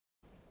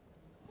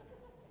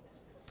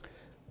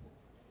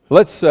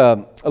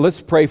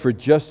Let's pray for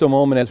just a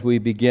moment as we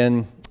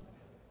begin.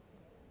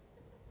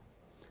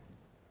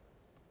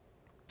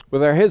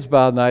 With our heads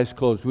bowed and eyes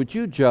closed, would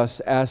you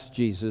just ask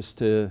Jesus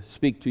to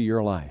speak to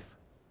your life?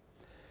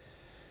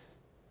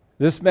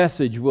 This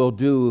message will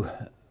do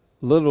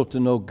little to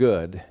no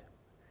good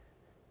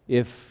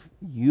if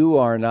you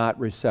are not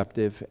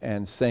receptive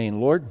and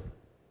saying, Lord,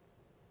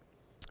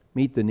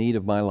 meet the need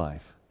of my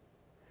life.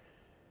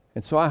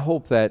 And so I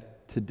hope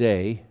that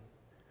today,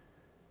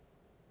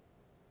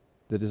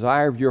 the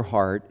desire of your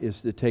heart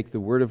is to take the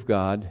Word of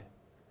God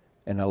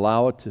and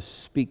allow it to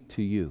speak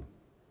to you.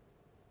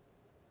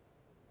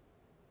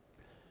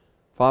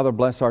 Father,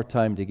 bless our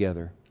time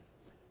together,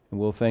 and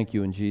we'll thank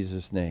you in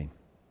Jesus' name.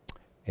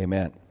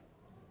 Amen.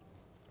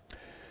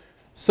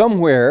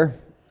 Somewhere,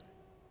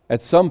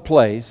 at some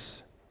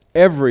place,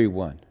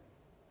 everyone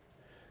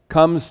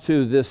comes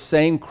to this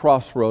same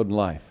crossroad in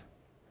life,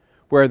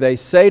 where they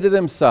say to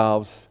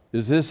themselves,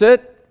 is this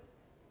it?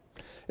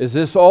 Is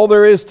this all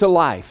there is to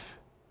life?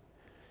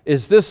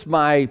 Is this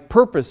my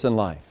purpose in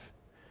life?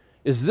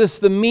 Is this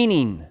the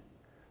meaning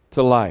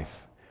to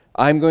life?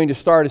 I'm going to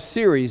start a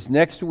series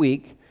next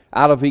week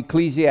out of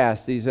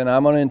Ecclesiastes, and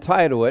I'm going to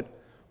entitle it,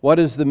 What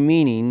is the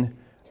Meaning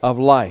of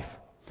Life?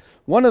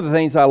 One of the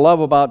things I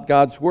love about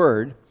God's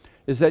Word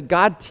is that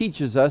God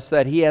teaches us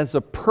that He has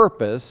a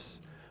purpose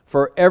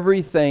for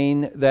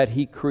everything that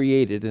He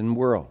created in the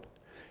world.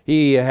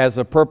 He has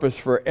a purpose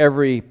for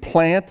every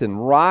plant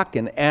and rock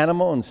and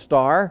animal and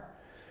star.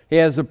 He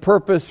has a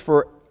purpose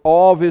for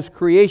all of His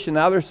creation.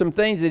 Now there's some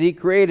things that He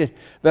created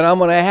that I'm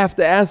going to have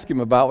to ask Him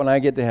about when I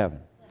get to heaven.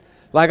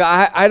 Like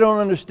I don't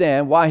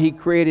understand why He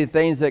created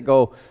things that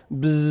go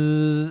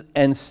bzzz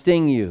and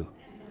sting you.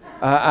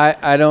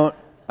 I don't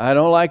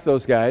like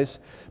those guys.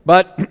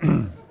 But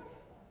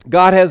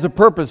God has a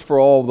purpose for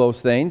all of those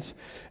things.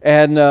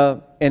 And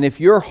if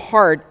your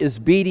heart is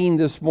beating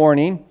this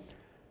morning,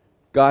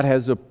 God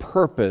has a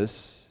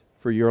purpose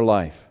for your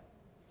life.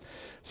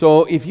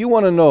 So if you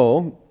want to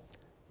know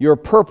your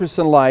purpose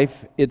in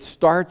life, it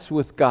starts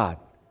with God.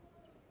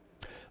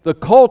 The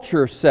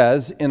culture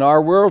says in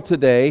our world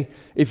today,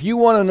 if you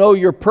want to know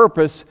your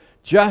purpose,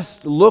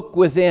 just look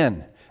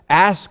within.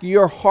 Ask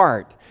your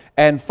heart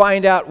and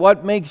find out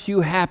what makes you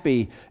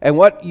happy and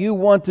what you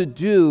want to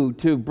do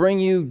to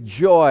bring you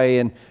joy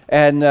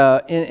and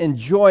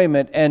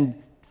enjoyment,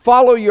 and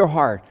follow your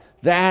heart.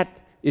 That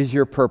is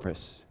your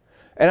purpose.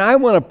 And I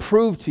want to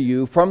prove to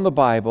you from the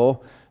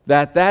Bible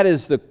that that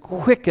is the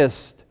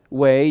quickest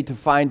way to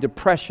find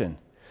depression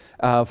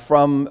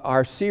from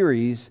our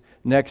series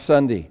next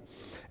Sunday.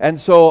 And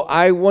so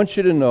I want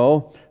you to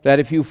know that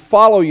if you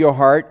follow your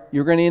heart,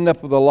 you're going to end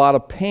up with a lot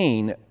of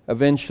pain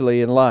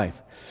eventually in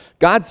life.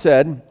 God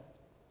said,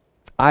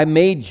 I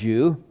made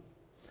you,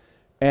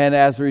 and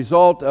as a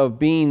result of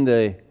being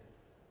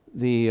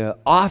the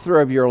author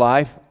of your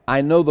life,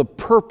 I know the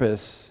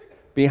purpose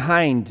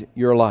behind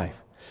your life.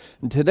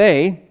 And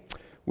today,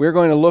 we're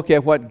going to look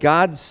at what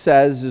God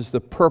says is the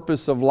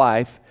purpose of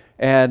life.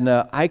 And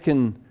I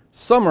can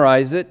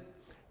summarize it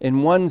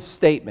in one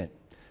statement.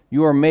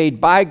 You are made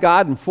by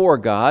God and for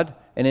God,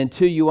 and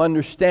until you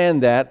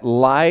understand that,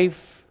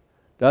 life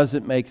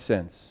doesn't make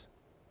sense.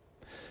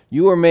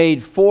 You are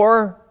made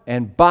for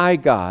and by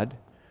God.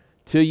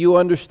 Till you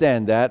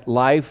understand that,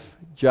 life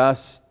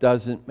just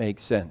doesn't make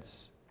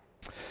sense.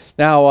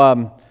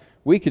 Now,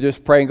 we could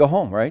just pray and go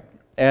home, right?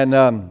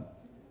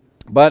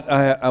 But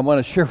I want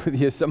to share with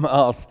you something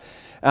else.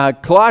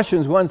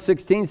 Colossians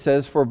 1:16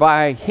 says, for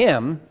by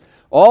Him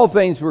all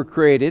things were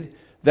created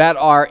that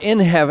are in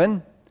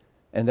heaven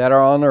and that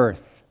are on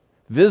earth,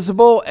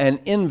 visible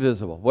and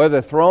invisible,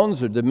 whether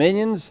thrones or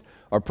dominions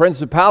or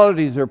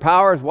principalities or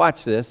powers.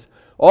 Watch this.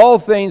 All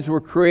things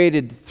were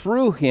created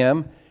through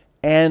Him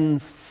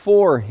and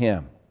for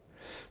Him.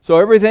 So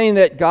everything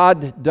that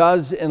God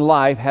does in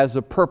life has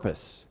a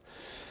purpose.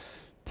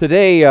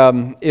 Today,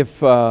 if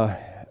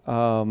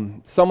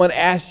someone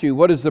asked you,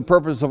 what is the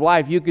purpose of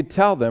life? You could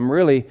tell them,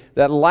 really,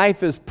 that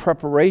life is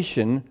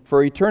preparation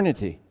for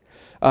eternity.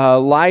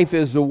 Life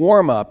is a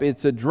warm-up.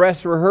 It's a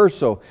dress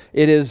rehearsal.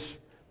 It is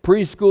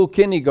preschool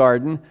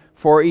kindergarten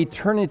for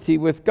eternity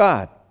with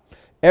God.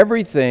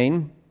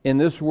 Everything in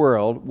this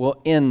world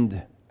will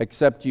end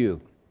except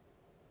you.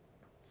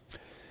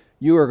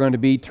 You are going to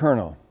be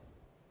eternal.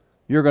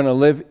 You're going to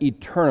live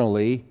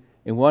eternally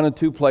in one of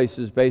two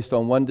places based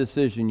on one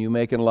decision you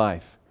make in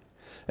life.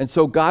 And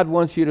so God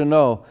wants you to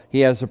know He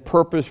has a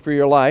purpose for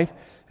your life.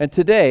 And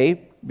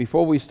today,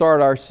 before we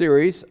start our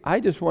series, I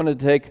just want to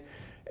take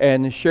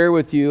and share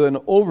with you an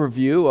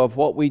overview of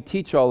what we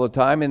teach all the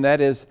time, and that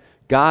is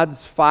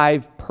God's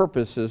 5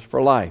 purposes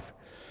for life.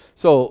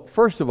 So,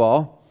 first of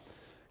all,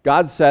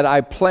 God said, I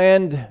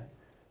planned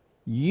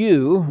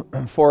you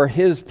for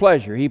His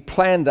pleasure. He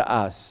planned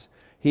us.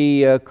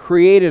 He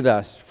created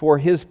us for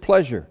His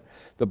pleasure.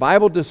 The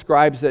Bible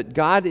describes that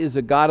God is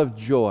a God of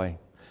joy.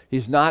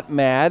 He's not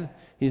mad.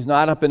 He's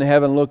not up in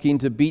heaven looking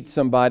to beat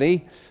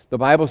somebody. The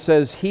Bible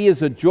says He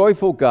is a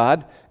joyful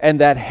God and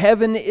that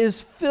heaven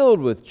is filled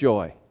with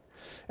joy.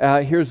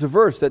 Here's a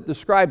verse that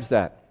describes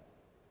that.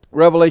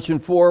 Revelation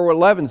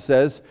 4:11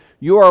 says,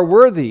 "You are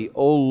worthy,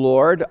 O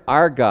Lord,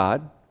 our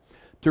God,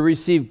 to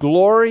receive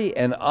glory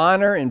and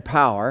honor and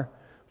power,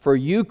 for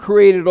you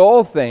created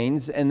all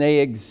things, and they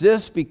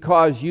exist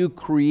because you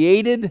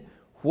created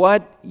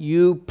what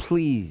you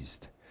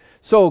pleased."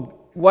 So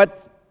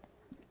what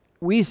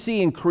we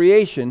see in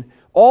creation,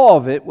 all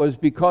of it was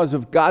because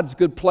of God's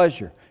good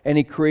pleasure, and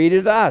He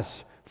created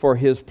us for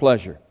His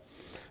pleasure.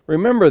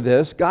 Remember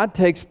this, God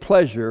takes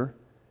pleasure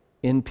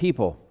in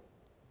people.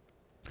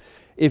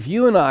 If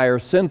you and I are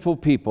sinful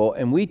people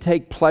and we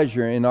take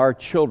pleasure in our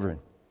children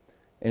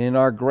and in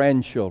our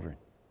grandchildren,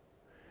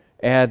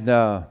 and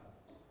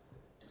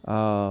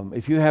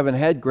if you haven't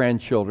had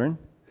grandchildren,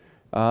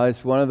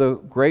 it's one of the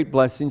great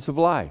blessings of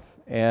life.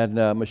 And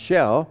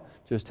Michelle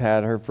just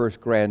had her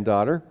first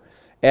granddaughter,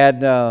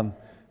 and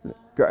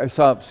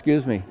grandson.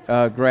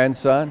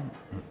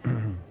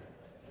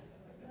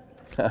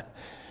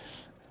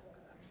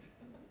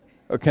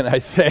 What can I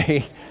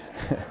say?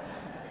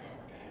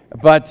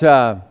 But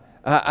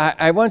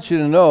I want you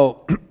to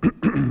know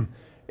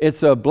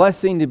it's a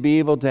blessing to be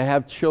able to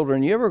have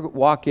children. You ever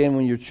walk in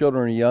when your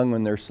children are young,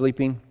 when they're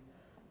sleeping,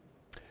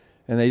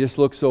 and they just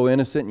look so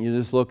innocent, and you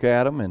just look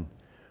at them and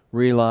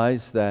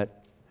realize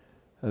that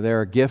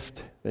they're a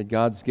gift that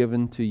God's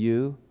given to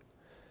you,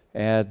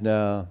 and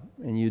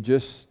you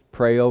just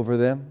pray over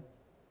them?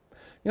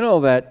 You know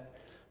that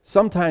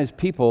sometimes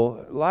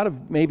people, a lot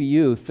of maybe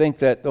you, think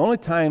that the only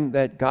time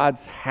that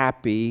God's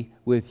happy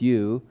with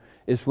you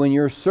is when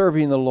you're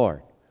serving the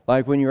Lord.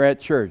 Like when you're at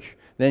church,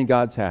 then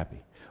God's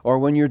happy. Or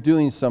when you're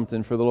doing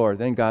something for the Lord,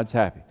 then God's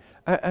happy.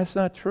 That's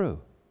not true.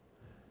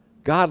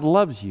 God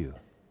loves you,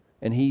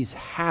 and He's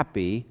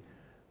happy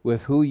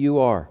with who you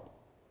are.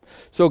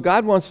 So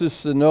God wants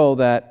us to know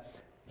that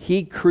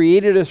He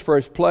created us for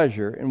His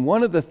pleasure, and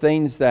one of the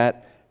things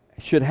that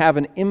should have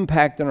an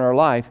impact in our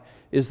life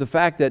is the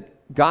fact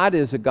that God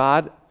is a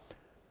God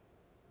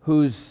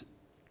whose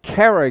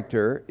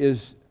character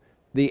is,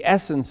 the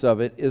essence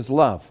of it is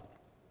love.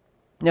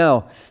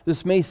 Now,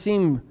 this may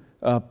seem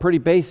pretty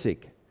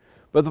basic,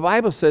 but the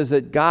Bible says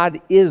that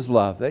God is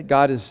love, that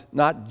God is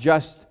not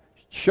just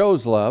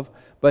shows love,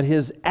 but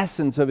His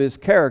essence of His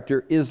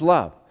character is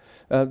love.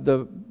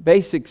 The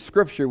basic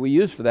scripture we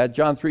use for that,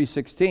 John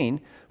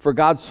 3:16, "For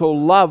God so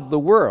loved the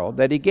world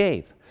that He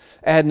gave."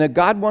 And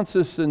God wants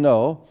us to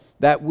know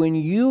that when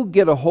you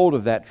get a hold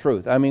of that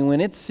truth, I mean, when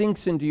it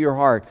sinks into your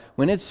heart,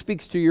 when it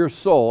speaks to your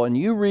soul, and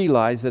you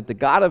realize that the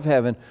God of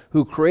heaven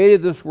who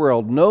created this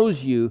world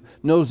knows you,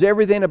 knows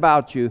everything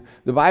about you.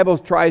 The Bible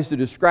tries to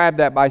describe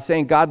that by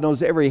saying God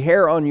knows every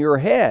hair on your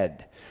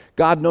head.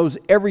 God knows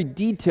every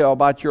detail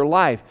about your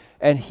life.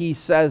 And He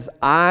says,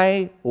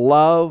 "I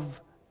love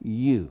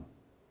you."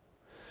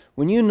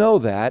 When you know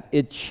that,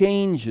 it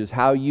changes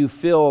how you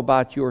feel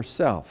about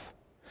yourself.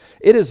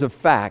 It is a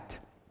fact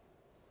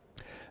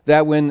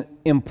that when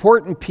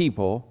important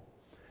people,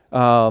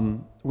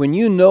 when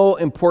you know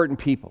important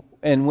people,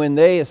 and when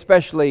they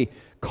especially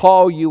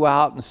call you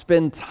out and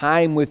spend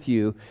time with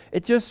you,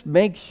 it just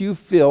makes you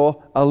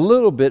feel a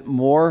little bit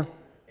more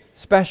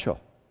special.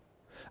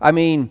 I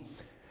mean,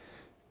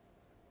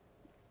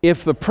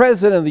 if the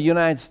President of the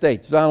United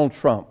States, Donald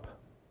Trump,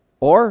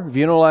 or if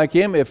you don't like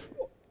him, if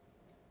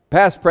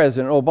past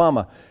President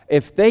Obama,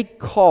 if they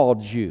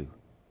called you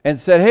and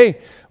said, "Hey,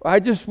 I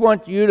just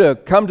want you to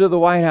come to the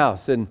White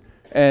House and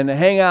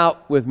hang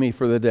out with me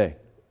for the day,"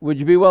 would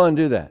you be willing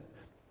to do that?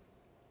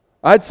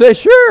 I'd say,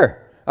 sure.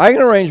 I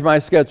can arrange my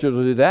schedule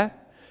to do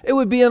that. It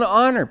would be an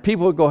honor.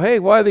 People would go, "Hey,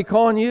 why are they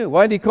calling you?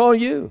 Why did he call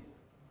you?"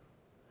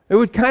 It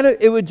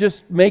would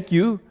just make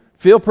you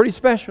feel pretty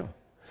special.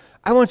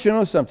 I want you to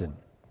know something.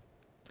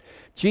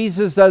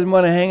 Jesus doesn't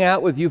want to hang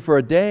out with you for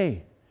a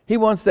day. He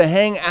wants to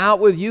hang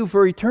out with you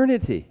for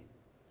eternity.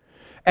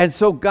 And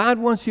so God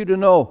wants you to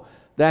know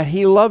that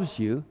He loves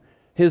you.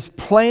 His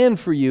plan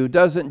for you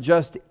doesn't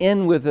just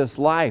end with this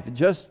life.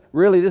 Just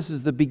really, this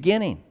is the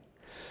beginning.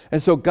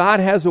 And so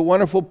God has a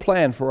wonderful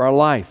plan for our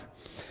life.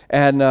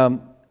 And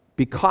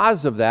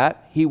because of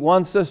that, He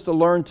wants us to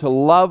learn to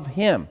love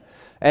Him.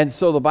 And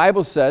so the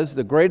Bible says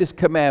the greatest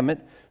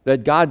commandment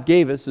that God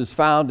gave us is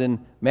found in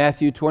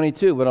Matthew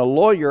 22. When a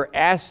lawyer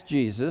asked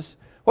Jesus,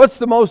 "What's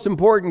the most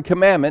important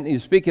commandment?"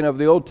 He's speaking of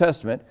the Old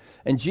Testament.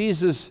 And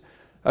Jesus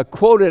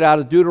quoted out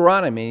of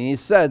Deuteronomy. And He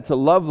said, "To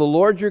love the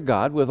Lord your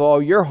God with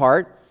all your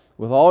heart,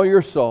 with all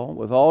your soul,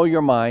 with all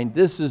your mind.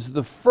 This is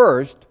the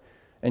first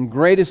and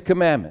greatest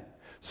commandment."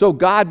 So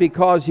God,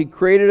 because He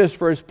created us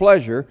for His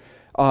pleasure,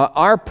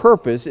 our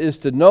purpose is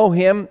to know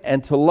Him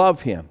and to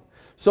love Him.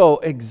 So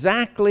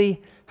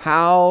exactly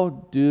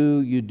how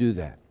do you do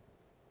that?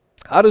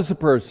 How does a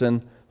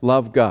person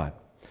love God?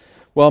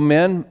 Well,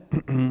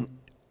 men,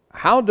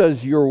 how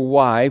does your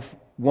wife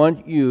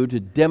want you to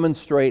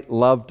demonstrate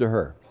love to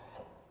her?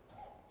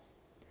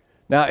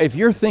 Now, if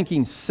you're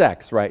thinking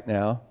sex right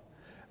now,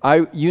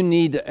 you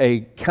need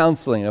a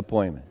counseling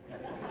appointment.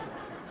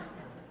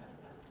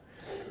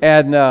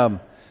 And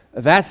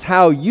that's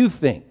how you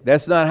think.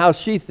 That's not how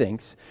she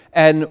thinks.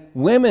 And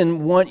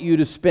women want you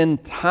to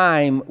spend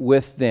time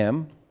with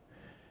them,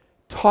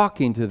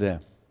 talking to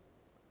them.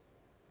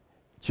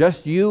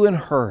 Just you and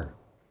her.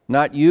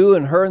 Not you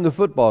and her in the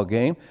football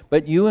game,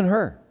 but you and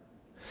her.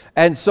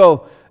 And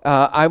so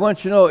I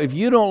want you to know, if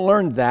you don't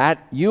learn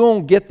that, you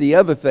won't get the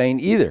other thing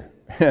either.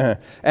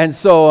 And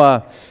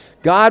so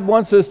God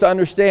wants us to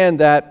understand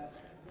that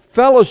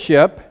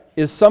fellowship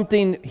is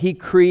something He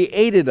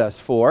created us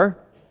for.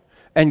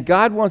 And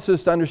God wants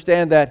us to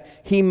understand that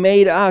He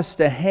made us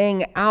to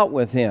hang out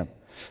with Him.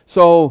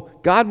 So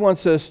God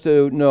wants us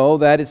to know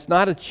that it's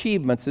not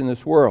achievements in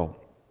this world.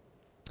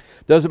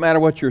 Doesn't matter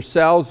what your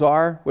sales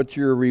are, what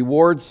your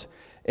rewards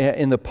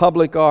in the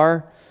public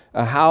are,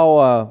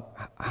 how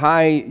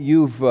high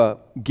you've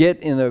get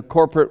in the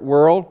corporate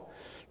world.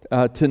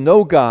 To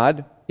know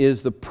God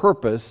is the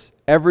purpose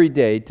every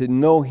day, to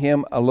know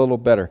Him a little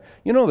better.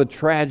 You know, the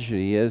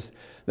tragedy is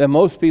that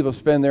most people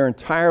spend their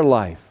entire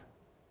life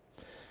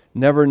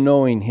never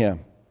knowing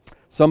Him.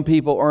 Some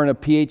people earn a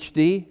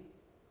PhD.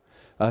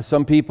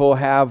 Some people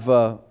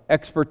have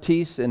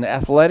expertise in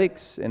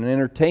athletics and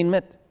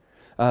entertainment.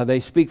 They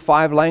speak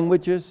 5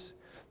 languages.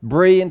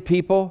 Brilliant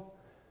people,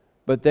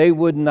 but they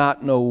would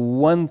not know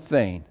one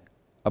thing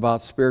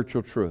about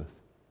spiritual truth.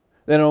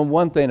 They don't know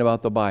one thing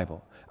about the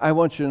Bible. I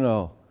want you to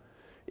know,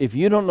 if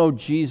you don't know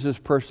Jesus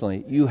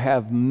personally, you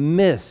have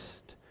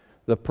missed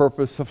the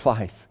purpose of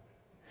life.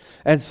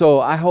 And so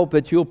I hope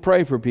that you'll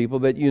pray for people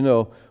that you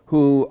know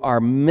who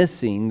are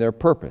missing their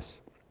purpose.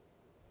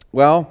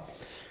 Well,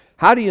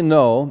 how do you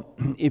know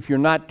if you're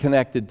not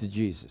connected to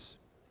Jesus?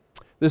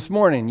 This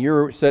morning,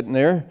 you're sitting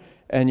there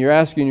and you're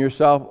asking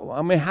yourself,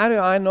 how do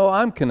I know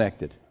I'm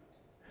connected?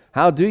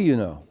 How do you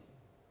know?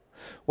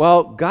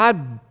 Well,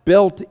 God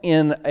built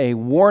in a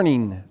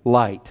warning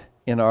light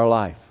in our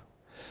life.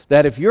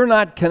 That if you're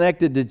not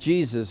connected to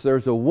Jesus,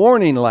 there's a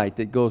warning light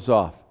that goes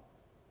off.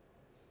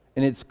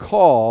 And it's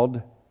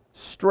called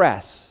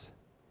stress.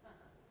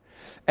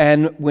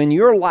 And when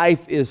your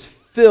life is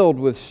filled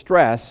with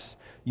stress,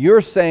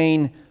 you're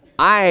saying,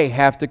 I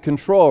have to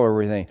control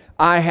everything.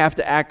 I have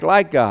to act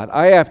like God.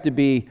 I have to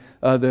be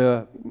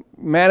the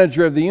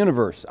manager of the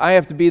universe. I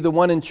have to be the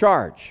one in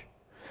charge.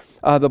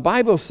 The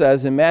Bible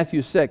says in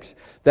Matthew 6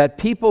 that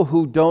people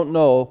who don't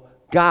know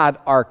God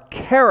are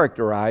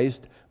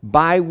characterized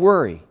by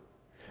worry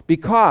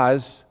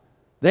because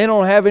they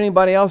don't have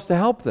anybody else to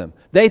help them.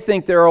 They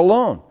think they're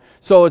alone.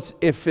 So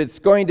if it's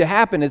going to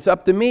happen, it's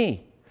up to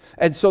me.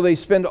 And so they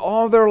spend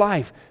all their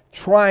life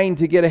trying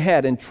to get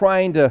ahead and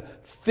trying to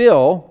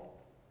fill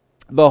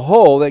the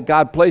hole that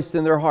God placed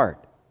in their heart.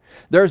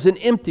 There's an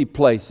empty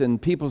place in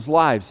people's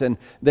lives, and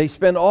they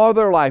spend all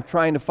their life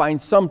trying to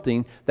find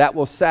something that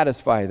will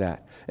satisfy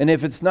that. And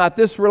if it's not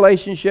this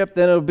relationship,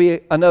 then it'll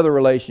be another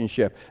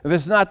relationship. If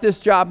it's not this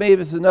job,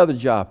 maybe it's another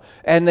job.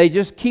 And they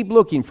just keep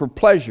looking for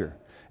pleasure.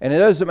 And it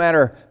doesn't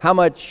matter how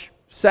much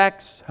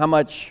sex, how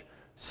much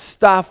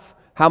stuff,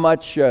 how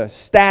much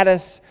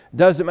status,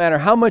 doesn't matter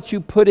how much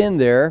you put in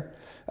there.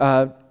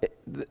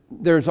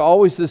 There's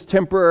always this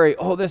temporary,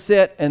 that's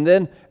it, and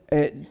then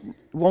it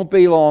won't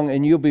be long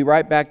and you'll be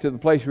right back to the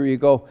place where you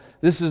go,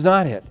 this is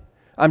not it.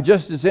 I'm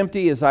just as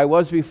empty as I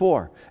was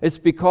before. It's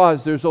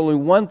because there's only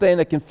one thing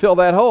that can fill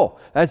that hole.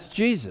 That's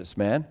Jesus,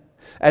 man.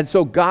 And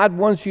so God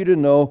wants you to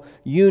know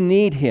you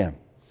need Him.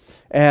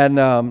 And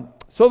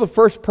so the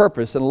first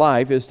purpose in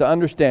life is to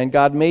understand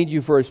God made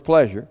you for His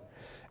pleasure,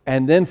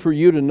 and then for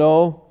you to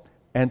know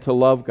and to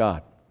love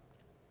God.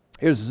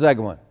 Here's the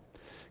second one.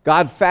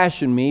 God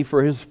fashioned me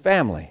for His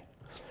family.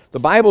 The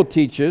Bible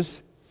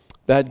teaches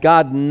that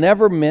God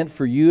never meant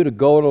for you to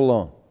go it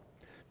alone.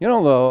 You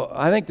know, though,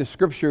 I think the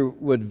Scripture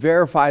would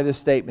verify this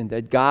statement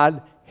that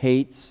God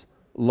hates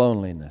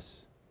loneliness.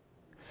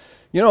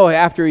 You know,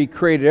 after He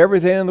created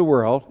everything in the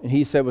world, and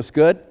He said it was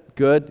good,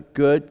 good,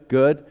 good,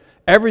 good,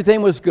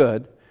 everything was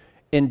good,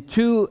 in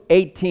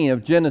 2:18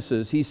 of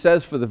Genesis, He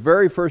says for the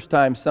very first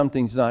time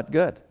something's not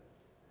good.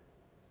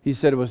 He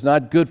said it was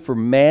not good for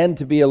man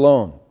to be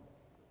alone.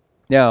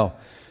 Now,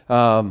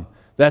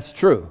 that's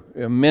true.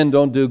 Men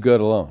don't do good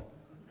alone.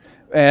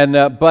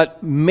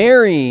 But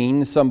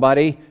marrying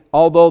somebody,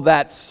 although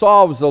that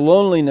solves the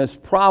loneliness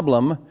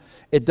problem,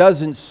 it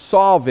doesn't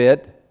solve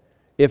it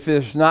if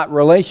there's not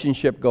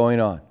relationship going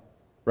on,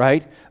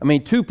 right? I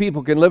mean, 2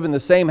 people can live in the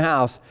same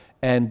house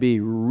and be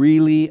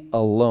really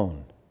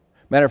alone.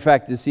 Matter of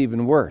fact, it's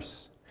even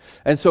worse.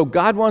 And so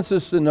God wants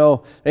us to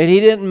know that He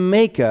didn't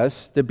make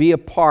us to be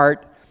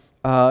apart,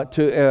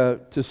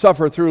 to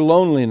suffer through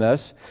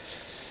loneliness.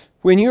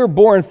 When you're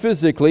born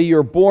physically,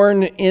 you're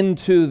born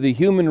into the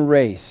human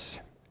race.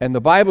 And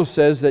the Bible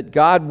says that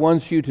God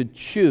wants you to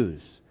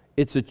choose.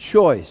 It's a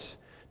choice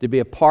to be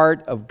a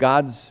part of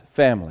God's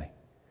family.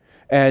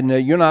 And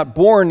you're not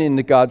born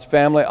into God's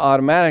family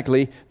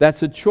automatically.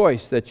 That's a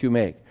choice that you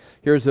make.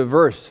 Here's a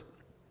verse.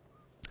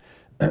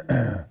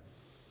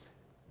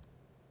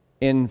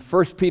 In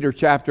 1 Peter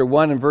chapter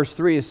 1 and verse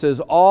 3, it says,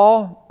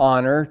 all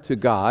honor to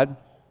God,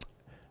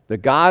 the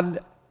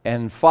God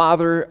and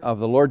Father of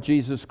the Lord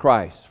Jesus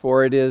Christ,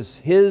 for it is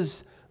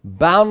His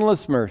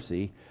boundless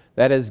mercy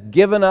that has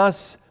given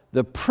us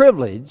the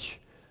privilege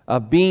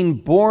of being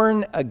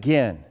born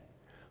again,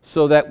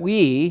 so that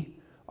we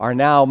are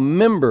now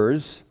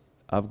members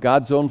of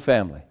God's own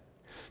family.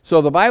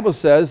 So the Bible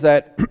says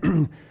that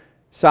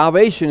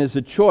salvation is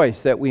a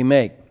choice that we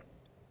make.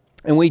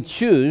 And we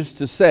choose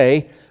to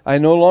say, I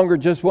no longer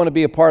just want to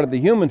be a part of the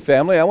human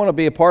family, I want to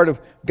be a part of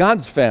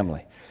God's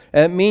family.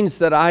 And it means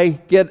that I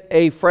get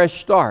a fresh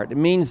start. It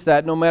means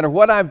that no matter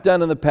what I've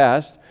done in the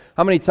past,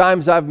 how many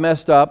times I've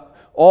messed up,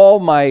 all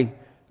my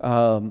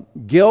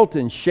guilt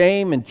and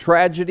shame and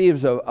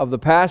tragedies of the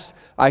past,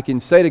 I can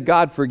say to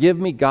God, forgive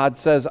me. God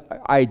says,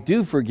 I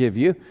do forgive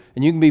you.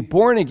 And you can be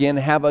born again,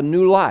 have a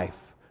new life,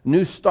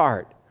 new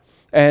start.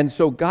 And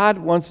so God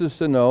wants us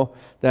to know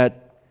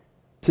that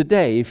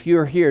today, if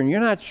you're here and you're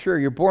not sure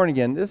you're born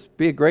again, this would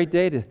be a great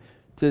day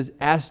to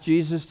ask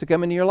Jesus to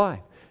come into your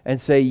life and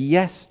say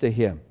yes to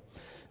Him.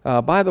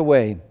 By the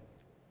way,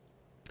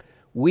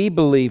 we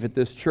believe at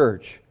this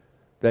church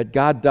that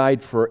God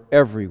died for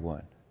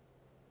everyone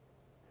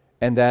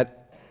and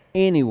that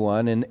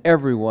anyone and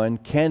everyone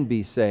can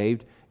be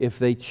saved if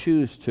they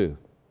choose to.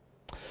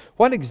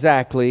 What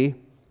exactly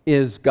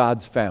is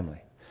God's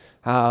family?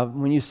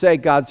 When you say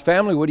God's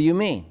family, what do you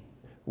mean?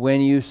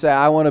 When you say,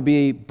 I want to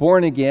be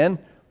born again,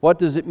 what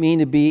does it mean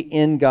to be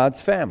in God's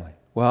family?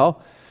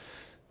 Well,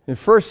 in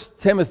 1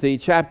 Timothy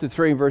chapter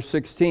 3, verse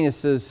 16, it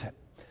says,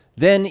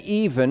 then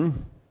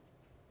even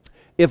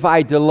if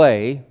I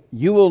delay,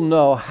 you will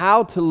know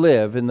how to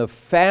live in the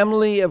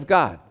family of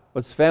God.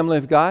 What's the family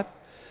of God?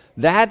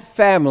 That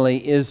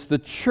family is the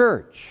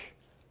church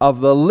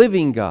of the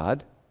living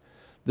God,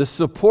 the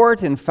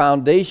support and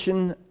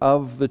foundation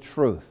of the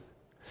truth.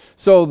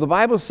 So the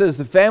Bible says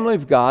the family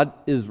of God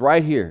is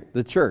right here,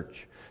 the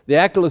church. The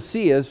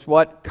ecclesia is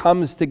what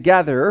comes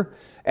together,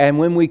 and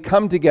when we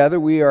come together,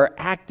 we are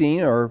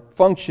acting or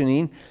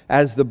functioning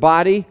as the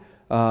body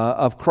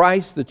of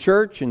Christ, the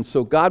church. And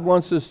so God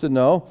wants us to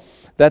know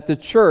that the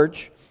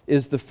church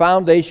is the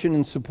foundation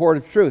and support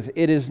of truth.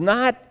 It is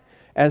not,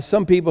 as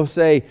some people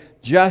say,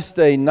 just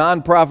a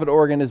nonprofit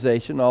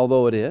organization,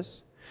 although it is.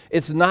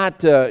 It's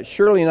not,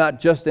 surely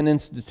not just an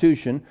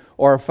institution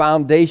or a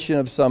foundation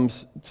of some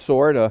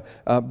sort, a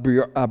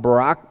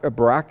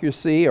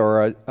bureaucracy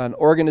or an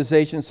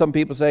organization. Some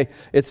people say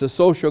it's a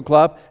social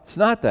club. It's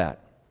not that.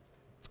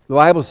 The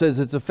Bible says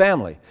it's a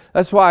family.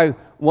 That's why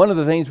one of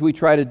the things we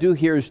try to do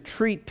here is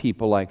treat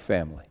people like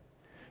family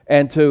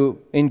and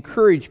to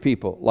encourage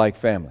people like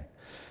family.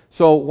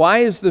 So why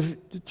is the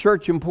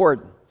church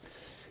important?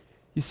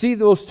 You see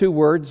those two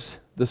words,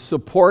 the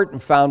support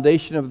and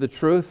foundation of the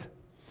truth?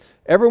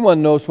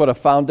 Everyone knows what a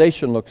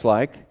foundation looks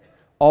like.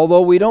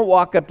 Although we don't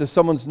walk up to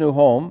someone's new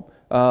home,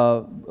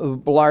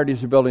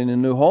 Bellardi's are building a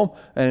new home,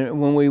 and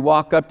when we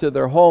walk up to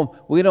their home,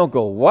 we don't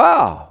go,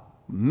 wow,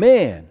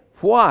 man,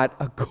 what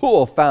a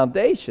cool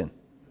foundation.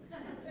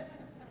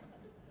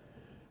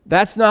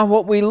 That's not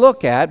what we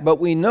look at, but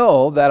we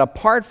know that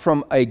apart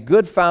from a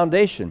good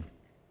foundation,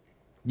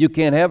 you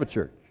can't have a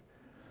church.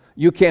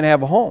 You can't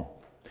have a home.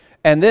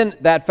 And then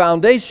that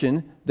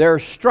foundation, there are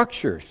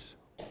structures,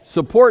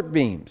 support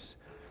beams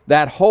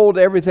that hold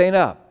everything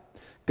up.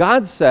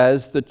 God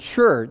says the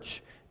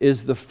church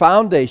is the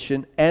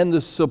foundation and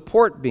the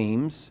support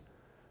beams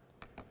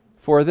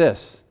for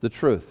this, the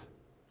truth.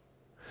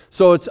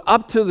 So it's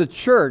up to the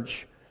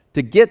church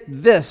to get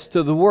this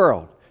to the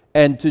world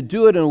and to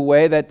do it in a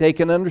way that they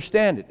can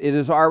understand it. It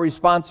is our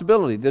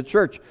responsibility, the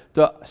church,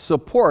 to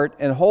support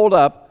and hold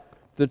up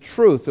the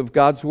truth of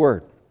God's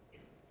Word.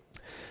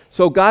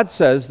 So God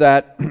says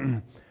that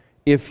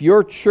if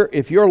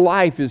your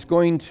life is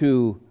going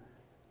to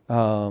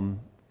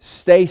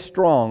stay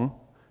strong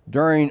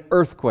during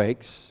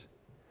earthquakes,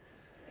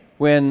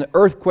 when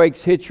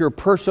earthquakes hit your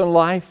personal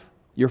life,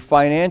 your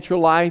financial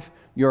life,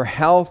 your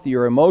health,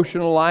 your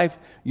emotional life,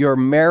 your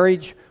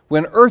marriage,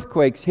 when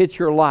earthquakes hit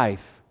your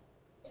life,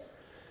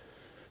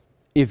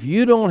 if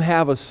you don't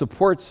have a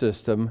support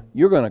system,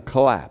 you're going to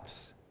collapse.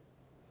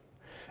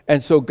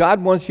 And so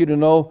God wants you to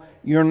know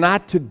you're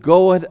not to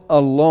go it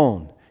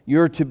alone.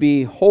 You're to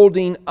be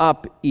holding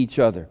up each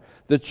other.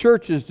 The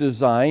church is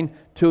designed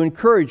to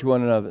encourage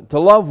one another, to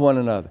love one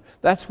another.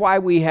 That's why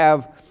we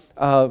have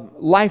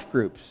life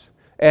groups.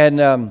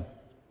 And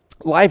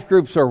life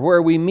groups are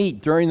where we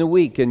meet during the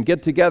week and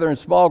get together in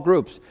small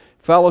groups,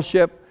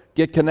 fellowship,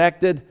 get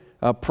connected,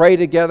 pray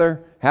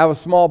together, have a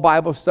small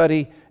Bible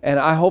study. And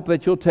I hope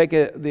that you'll take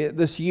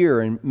this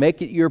year and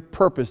make it your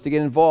purpose to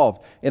get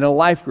involved in a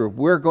life group.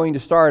 We're going to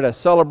start a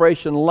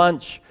celebration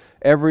lunch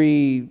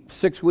every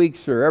 6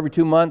 weeks or every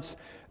 2 months,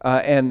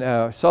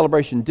 and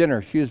celebration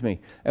dinner,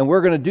 And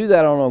we're going to do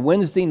that on a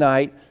Wednesday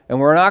night, and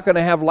we're not going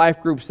to have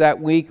life groups that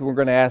week. We're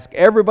going to ask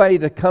everybody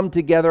to come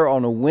together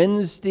on a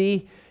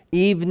Wednesday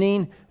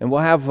evening, and we'll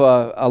have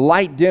a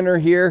light dinner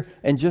here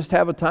and just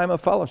have a time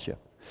of fellowship.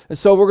 And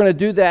so we're going to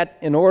do that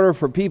in order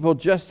for people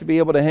just to be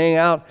able to hang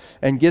out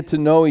and get to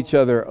know each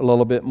other a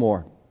little bit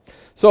more.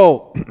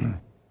 So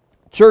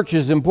church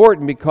is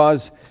important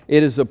because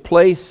it is a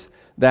place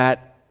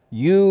that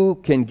you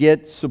can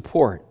get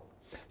support.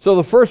 So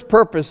the first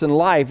purpose in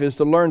life is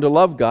to learn to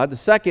love God. The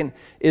second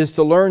is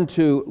to learn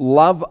to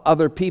love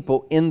other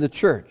people in the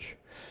church.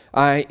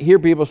 I hear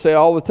people say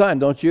all the time,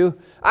 don't you?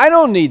 I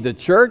don't need the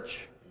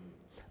church.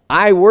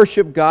 I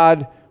worship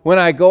God when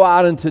I go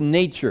out into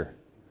nature.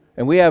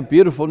 And we have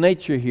beautiful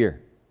nature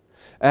here.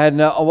 And,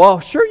 well,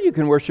 sure you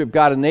can worship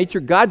God in nature.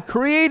 God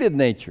created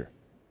nature.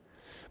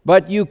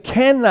 But you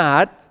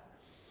cannot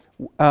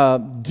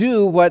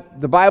do what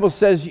the Bible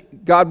says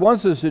God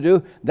wants us to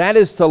do. That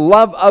is to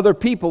love other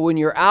people when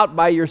you're out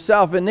by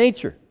yourself in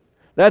nature.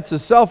 That's a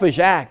selfish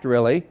act,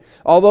 really.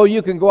 Although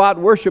you can go out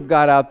and worship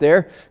God out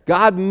there,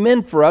 God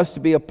meant for us to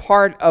be a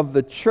part of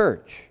the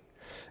church.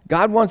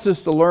 God wants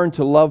us to learn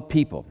to love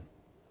people.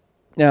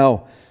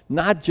 Now,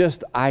 not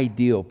just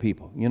ideal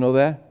people. You know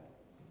that?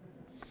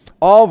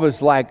 All of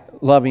us like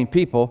loving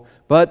people,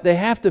 but they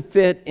have to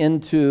fit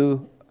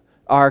into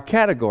our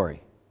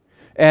category.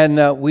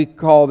 And we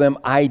call them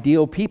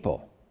ideal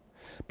people.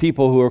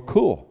 People who are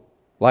cool,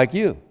 like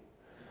you.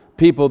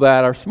 People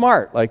that are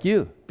smart, like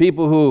you.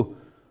 People who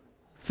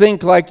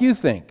think like you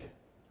think.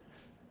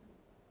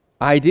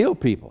 Ideal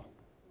people.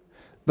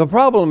 The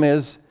problem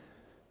is,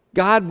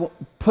 God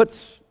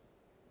puts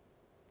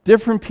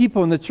different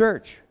people in the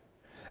church.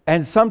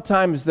 And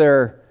sometimes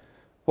they're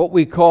what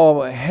we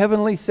call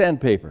heavenly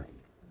sandpaper.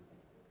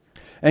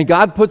 And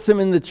God puts them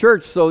in the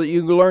church so that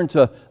you can learn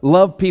to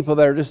love people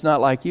that are just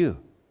not like you.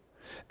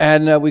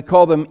 And we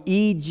call them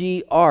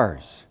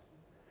EGRs,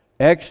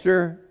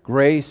 extra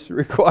grace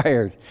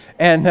required.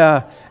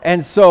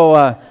 And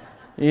so,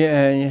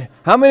 yeah,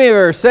 how many of you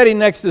are sitting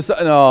next to?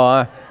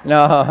 No.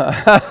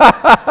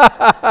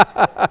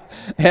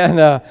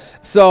 And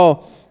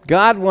so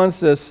God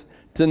wants us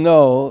to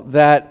know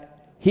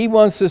that He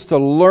wants us to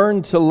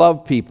learn to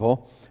love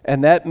people,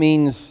 and that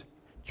means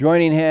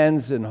joining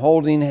hands and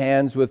holding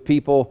hands with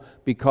people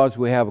because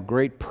we have a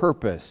great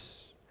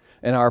purpose.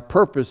 And our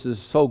purpose is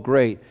so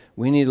great,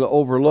 we need to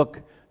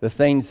overlook the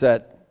things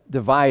that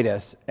divide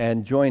us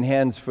and join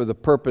hands for the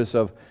purpose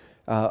of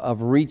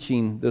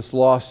reaching this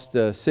lost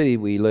city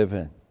we live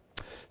in.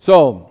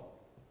 So,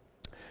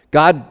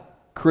 God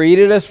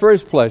created us for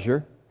His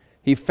pleasure.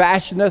 He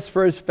fashioned us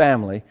for His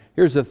family.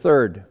 Here's a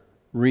third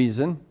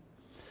reason.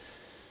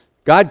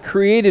 God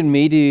created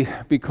me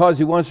because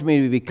He wants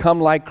me to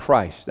become like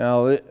Christ.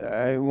 Now,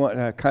 I want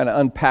to kind of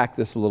unpack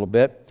this a little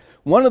bit.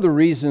 One of the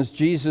reasons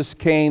Jesus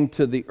came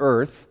to the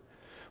earth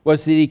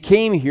was that He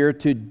came here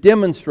to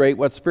demonstrate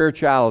what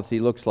spirituality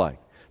looks like,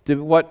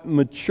 to what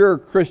mature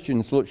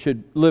Christians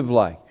should live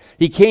like.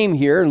 He came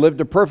here and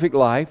lived a perfect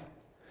life.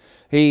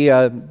 He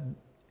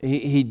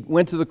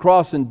went to the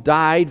cross and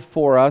died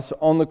for us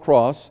on the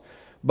cross,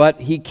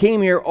 but He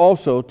came here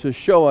also to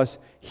show us,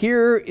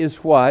 here is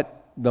what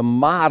the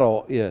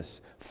model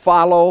is.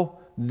 Follow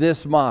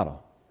this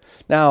model.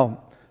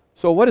 Now,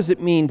 so what does it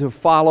mean to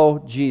follow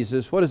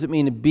Jesus? What does it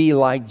mean to be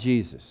like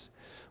Jesus?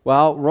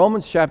 Well,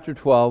 Romans chapter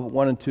 12,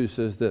 1 and 2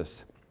 says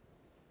this.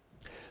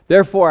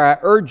 Therefore, I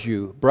urge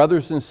you,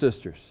 brothers and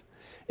sisters,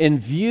 in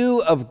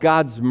view of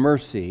God's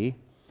mercy,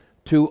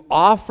 to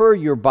offer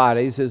your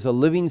bodies as a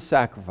living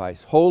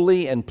sacrifice,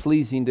 holy and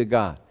pleasing to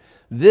God.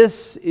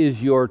 This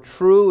is your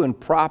true and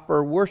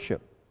proper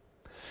worship.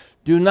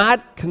 Do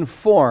not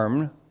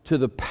conform to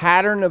the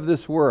pattern of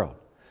this world,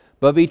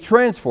 but be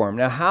transformed.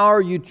 Now, how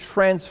are you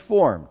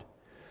transformed?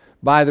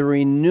 By the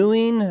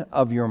renewing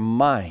of your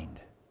mind.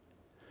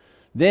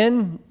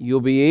 Then you'll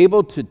be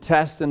able to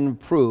test and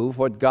approve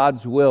what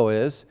God's will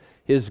is,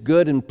 His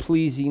good and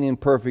pleasing and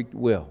perfect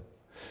will.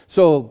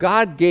 So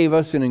God gave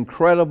us an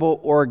incredible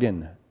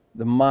organ,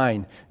 the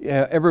mind.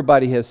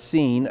 Everybody has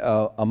seen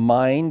a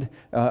mind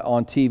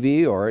on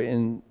TV or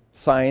in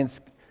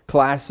science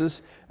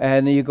classes,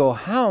 and you go,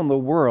 how in the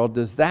world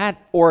does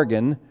that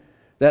organ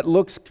that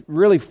looks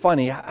really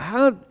funny,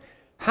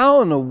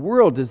 how in the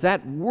world does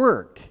that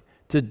work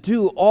to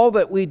do all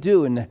that we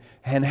do and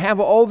have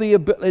all the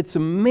ability? It's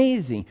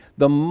amazing.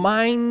 The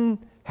mind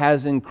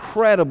has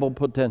incredible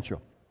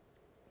potential.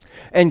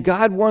 And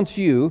God wants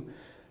you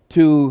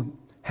to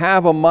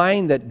have a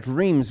mind that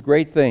dreams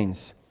great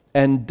things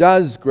and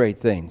does great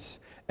things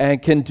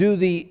and can do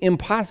the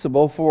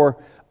impossible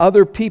for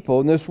other people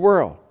in this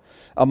world.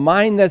 A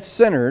mind that's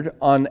centered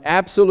on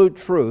absolute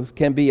truth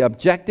can be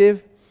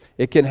objective.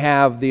 It can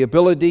have the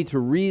ability to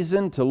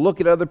reason, to look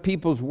at other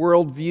people's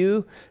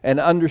worldview and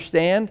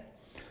understand.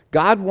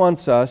 God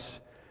wants us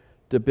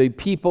to be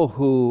people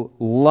who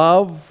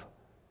love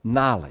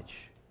knowledge.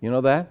 You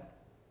know that?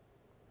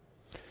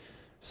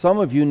 Some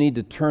of you need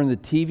to turn the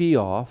TV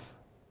off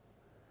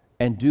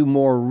and do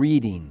more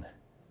reading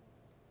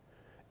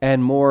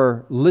and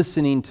more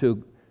listening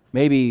to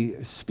maybe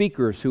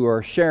speakers who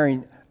are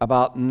sharing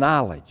about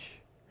knowledge.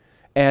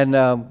 And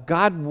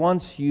God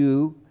wants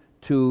you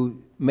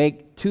to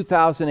make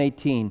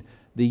 2018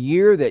 the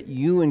year that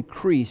you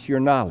increase your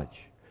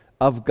knowledge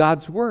of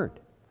God's Word.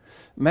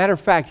 Matter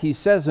of fact, He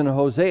says in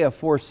Hosea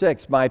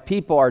 4:6, my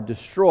people are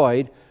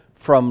destroyed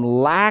from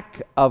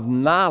lack of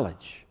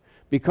knowledge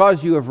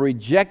because you have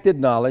rejected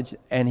knowledge.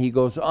 And He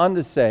goes on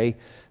to say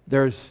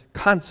there's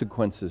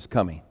consequences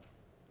coming.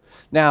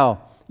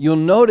 Now, you'll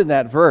note in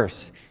that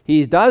verse,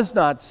 He does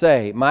not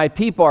say, my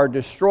people are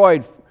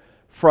destroyed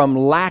from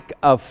lack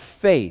of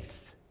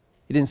faith.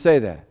 He didn't say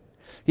that.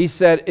 He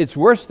said it's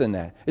worse than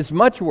that. It's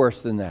much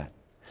worse than that.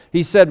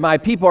 He said, my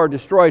people are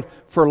destroyed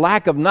for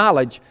lack of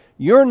knowledge.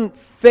 Your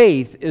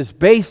faith is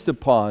based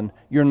upon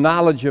your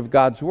knowledge of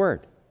God's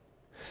Word.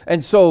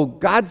 And so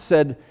God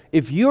said,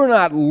 if you're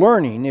not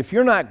learning, if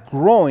you're not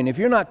growing, if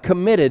you're not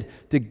committed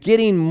to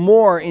getting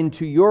more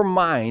into your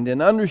mind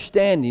and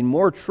understanding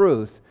more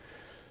truth,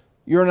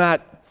 you're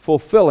not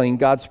fulfilling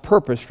God's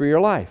purpose for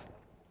your life.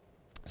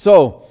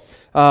 So,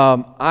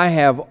 I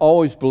have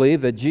always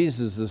believed that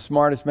Jesus is the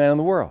smartest man in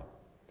the world.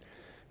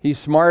 He's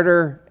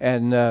smarter,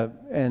 and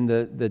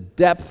the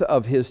depth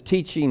of his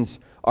teachings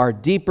are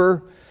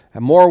deeper,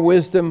 and more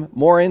wisdom,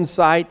 more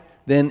insight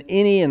than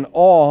any and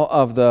all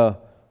of the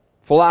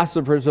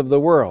philosophers of the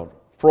world,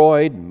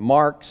 Freud,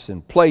 Marx,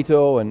 and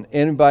Plato, and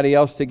anybody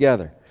else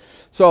together.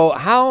 So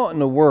how in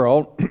the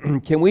world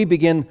can we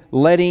begin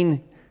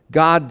letting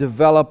God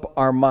develop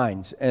our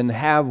minds and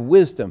have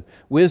wisdom?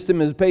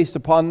 Wisdom is based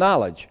upon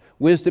knowledge.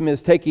 Wisdom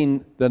is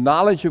taking the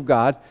knowledge of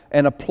God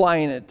and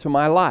applying it to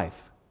my life.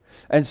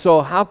 And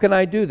so how can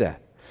I do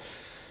that?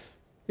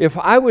 If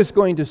I was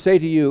going to say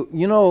to you,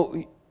 you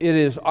know, it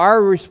is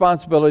our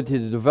responsibility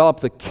to develop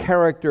the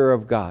character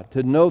of God,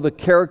 to know the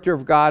character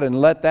of God and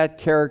let that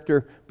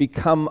character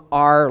become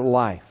our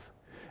life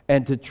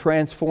and to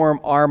transform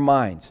our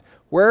minds.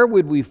 Where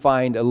would we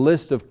find a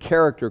list of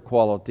character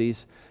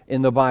qualities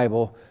in the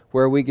Bible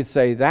where we could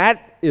say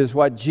that is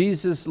what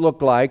Jesus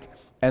looked like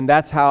and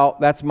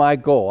that's my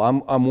goal.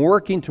 I'm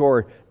working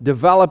toward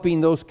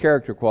developing those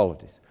character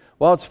qualities.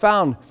 Well, it's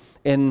found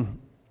in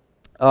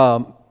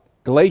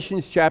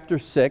Galatians chapter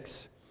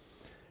 6.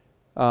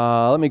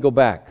 Let me go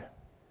back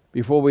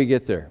before we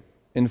get there.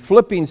 In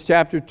Philippians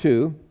chapter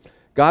 2,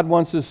 God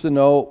wants us to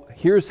know,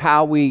 here's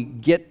how we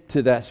get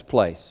to this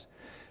place.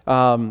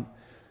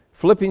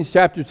 Philippians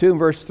chapter 2,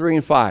 verse 3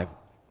 and 5.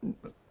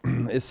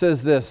 It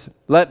says this,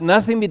 let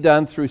nothing be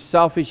done through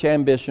selfish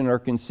ambition or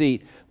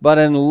conceit, but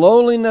in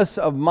lowliness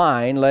of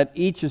mind let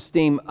each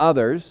esteem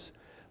others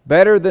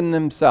better than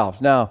themselves.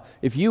 Now,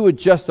 if you would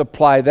just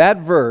apply that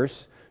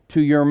verse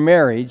to your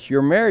marriage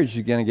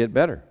is going to get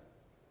better.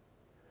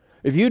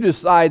 If you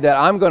decide that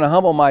I'm going to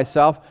humble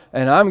myself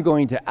and I'm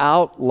going to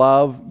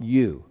outlove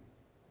you,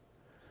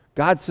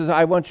 God says,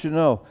 I want you to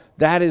know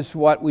that is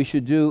what we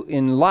should do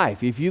in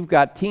life. If you've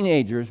got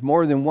teenagers,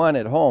 more than one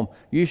at home,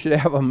 you should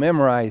have them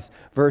memorize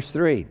verse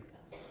 3.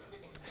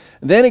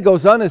 And then it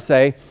goes on to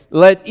say,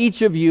 let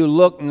each of you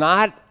look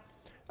not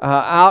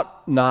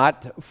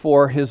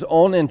for his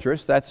own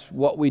interest. That's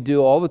what we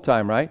do all the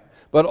time, right?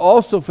 But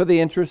also for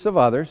the interests of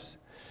others.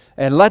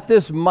 And let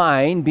this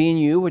mind be in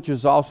you, which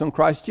is also in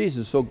Christ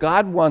Jesus. So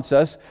God wants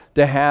us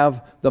to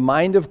have the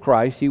mind of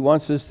Christ. He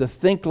wants us to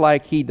think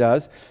like He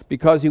does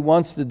because He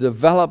wants to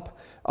develop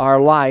our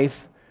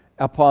life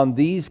upon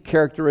these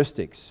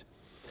characteristics.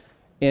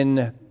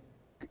 In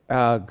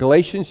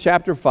Galatians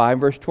chapter 5,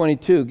 verse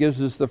 22,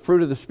 gives us the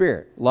fruit of the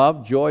Spirit.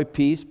 Love, joy,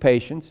 peace,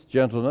 patience,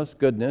 gentleness,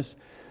 goodness,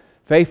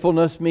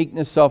 faithfulness,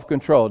 meekness,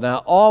 self-control.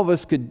 Now, all of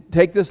us could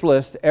take this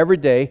list every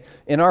day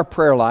in our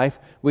prayer life.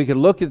 We could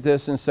look at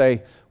this and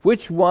say,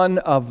 which one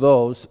of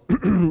those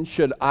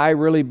should I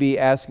really be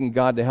asking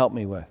God to help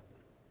me with?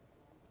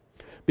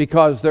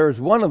 Because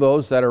there's one of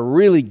those that are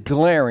really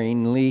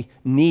glaringly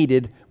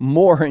needed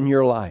more in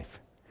your life.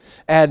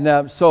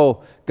 And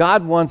so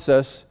God wants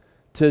us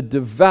to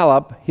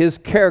develop His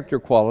character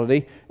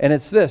quality, and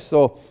it's this.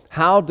 So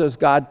how does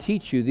God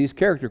teach you these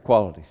character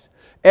qualities?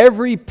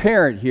 Every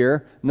parent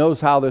here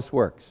knows how this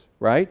works,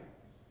 right?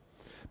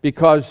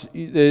 Because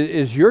it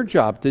is your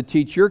job to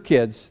teach your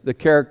kids the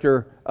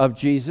character of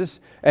Jesus,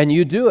 and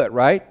you do it,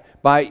 right?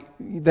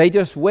 They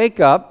just wake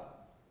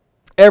up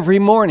every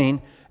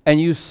morning and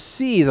you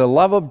see the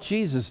love of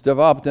Jesus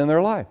developed in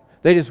their life.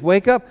 They just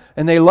wake up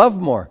and they love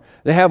more.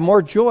 They have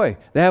more joy.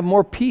 They have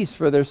more peace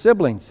for their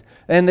siblings.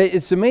 And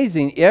it's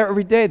amazing.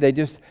 Every day they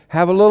just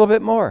have a little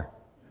bit more.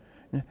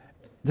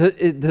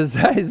 Is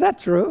that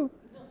true?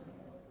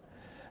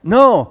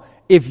 No.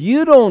 If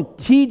you don't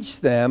teach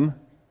them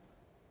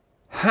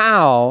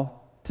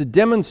how to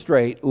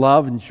demonstrate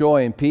love and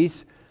joy and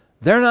peace,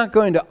 they're not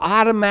going to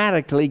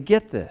automatically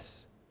get this.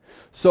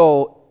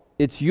 So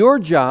it's your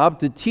job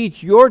to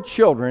teach your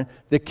children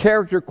the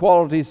character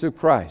qualities of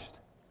Christ.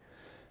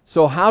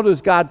 So how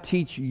does God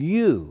teach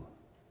you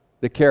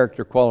the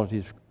character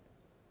qualities?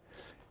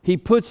 He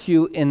puts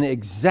you in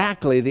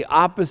exactly the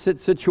opposite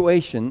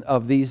situation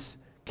of these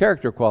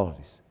character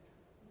qualities.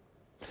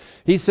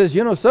 He says,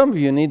 you know, some of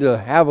you need to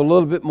have a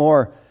little bit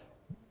more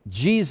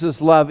Jesus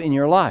love in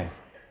your life.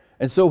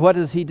 And so what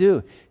does He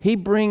do? He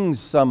brings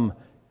some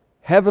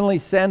heavenly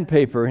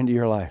sandpaper into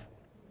your life.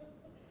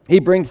 He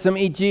brings some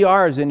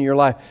EGRs into your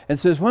life and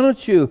says, why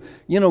don't you,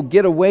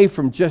 get away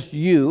from just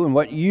you and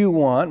what you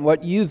want,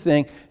 what you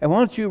think, and why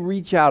don't you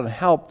reach out and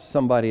help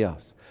somebody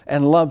else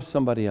and love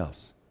somebody else?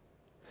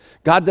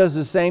 God does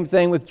the same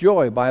thing with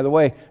joy. By the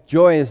way,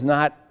 joy is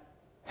not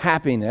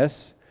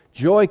happiness.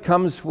 Joy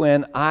comes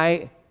when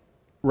I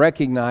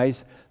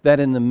recognize that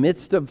in the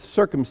midst of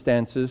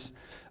circumstances,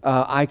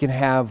 I can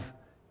have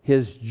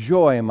His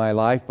joy in my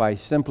life by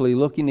simply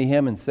looking to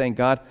Him and saying,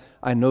 God,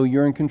 I know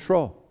You're in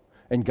control.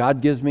 And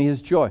God gives me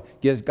His joy.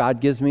 God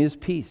gives me His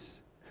peace.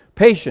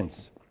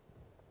 Patience.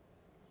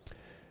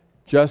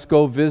 Just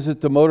go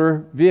visit the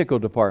motor vehicle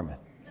department.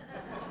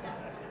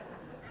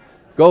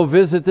 Go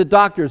visit the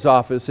doctor's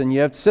office and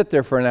you have to sit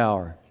there for an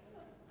hour.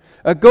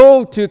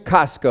 Go to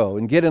Costco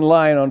and get in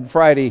line on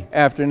Friday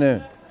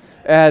afternoon.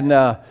 And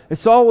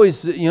it's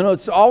always,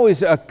 it's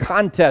always a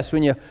contest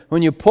when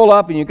you pull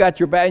up and you got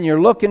your bag and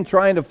you're looking,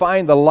 trying to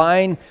find the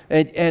line.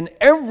 And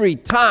every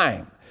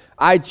time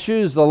I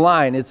choose the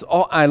line,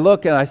 I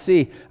look and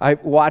I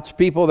watch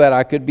people that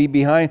I could be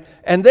behind,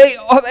 and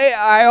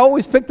I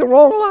always pick the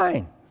wrong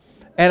line.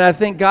 And I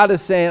think God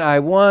is saying, I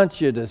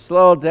want you to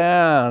slow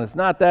down. It's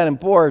not that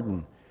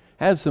important.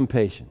 Have some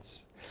patience.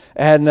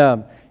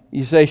 And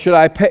you say, should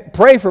I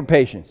pray for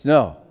patience?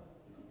 No.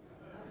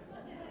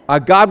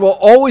 God will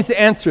always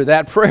answer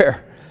that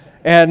prayer.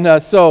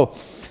 And so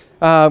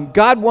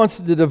God wants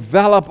to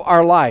develop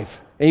our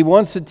life. He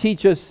wants to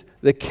teach us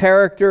the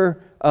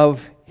character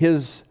of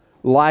His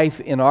life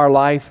in our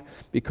life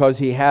because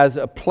He has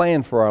a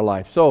plan for our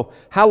life. So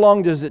how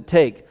long does it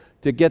take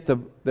to get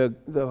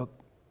the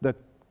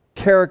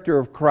character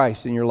of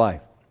Christ in your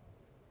life?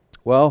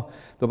 Well,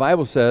 the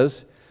Bible says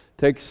it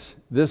takes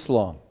this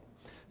long.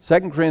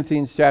 2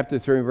 Corinthians chapter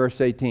 3, verse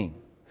 18.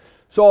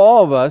 So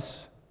all of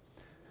us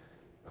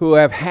who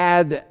have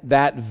had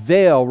that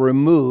veil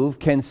removed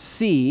can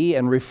see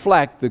and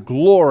reflect the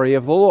glory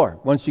of the Lord.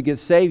 Once you get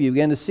saved, you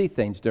begin to see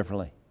things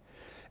differently.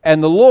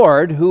 And the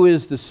Lord, who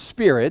is the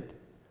Spirit,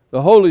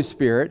 the Holy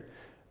Spirit,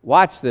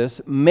 watch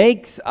this,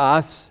 makes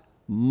us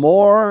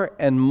more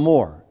and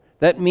more.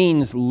 That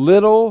means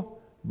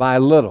little by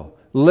little,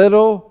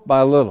 little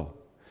by little.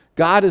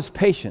 God is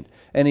patient,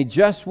 and He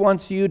just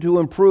wants you to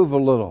improve a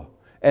little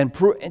and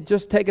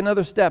just take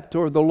another step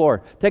toward the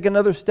Lord. Take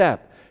another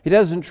step. He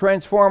doesn't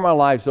transform our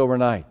lives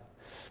overnight.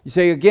 You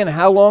say, again,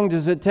 how long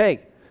does it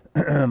take?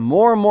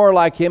 More and more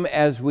like Him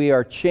as we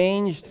are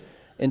changed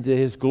into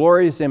His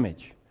glorious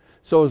image.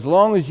 So as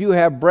long as you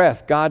have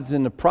breath, God's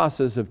in the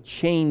process of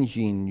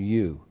changing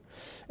you.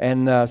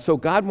 And so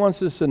God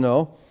wants us to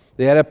know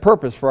they had a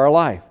purpose for our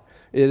life.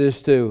 It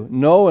is to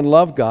know and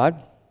love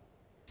God.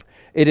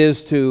 It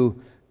is to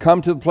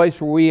come to the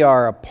place where we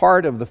are a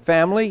part of the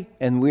family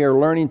and we are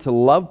learning to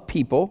love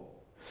people.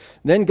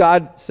 Then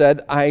God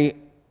said, I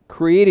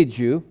created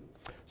you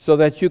so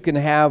that you can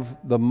have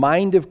the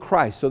mind of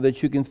Christ, so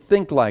that you can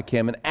think like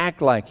Him and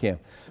act like Him.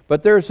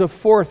 But there's a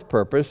fourth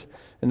purpose,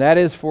 and that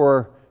is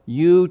for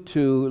you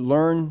to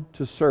learn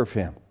to serve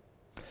Him.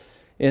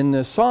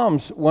 In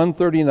Psalms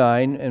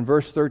 139 and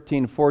verse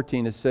 13 and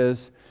 14, it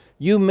says,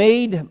 you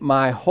made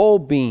my whole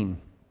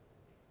being.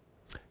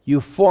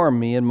 You formed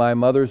me in my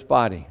mother's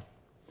body.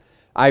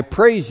 I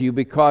praise you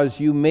because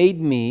you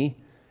made me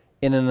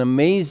in an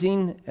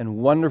amazing and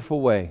wonderful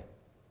way.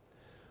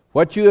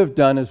 What you have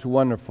done is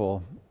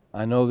wonderful.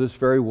 I know this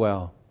very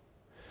well.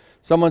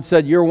 Someone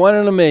said, you're 1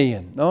 in a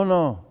million.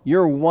 No.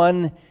 You're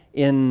 1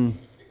 in,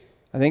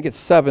 I think it's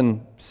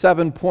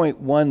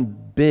 7.1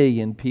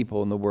 billion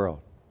people in the world.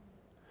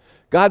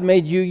 God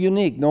made you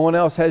unique. No one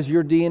else has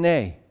your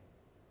DNA.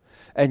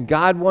 And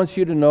God wants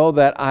you to know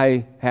that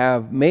I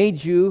have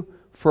made you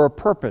for a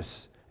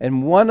purpose.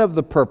 And one of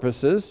the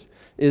purposes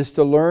is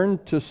to learn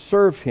to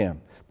serve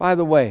Him. By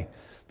the way,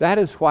 that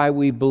is why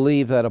we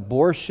believe that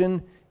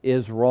abortion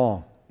is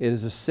wrong. It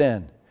is a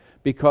sin.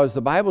 Because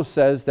the Bible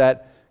says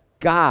that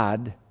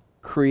God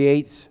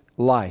creates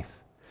life.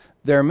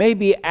 There may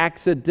be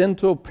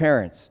accidental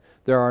parents.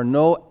 There are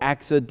no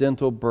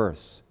accidental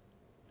births.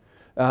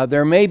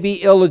 There may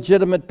be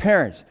illegitimate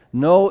parents.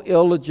 No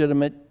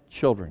illegitimate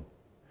children.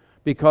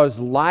 Because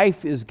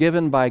life is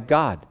given by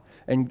God.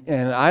 And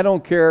I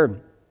don't care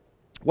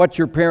what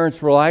your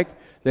parents were like.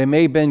 They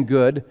may have been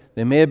good.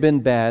 They may have been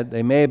bad.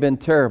 They may have been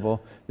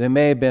terrible. They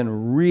may have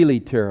been really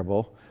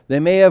terrible. They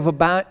may have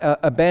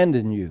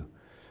abandoned you.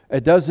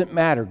 It doesn't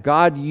matter.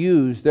 God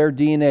used their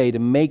DNA to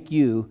make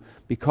you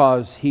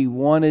because He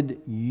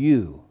wanted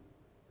you.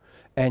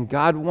 And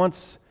God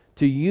wants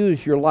to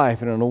use your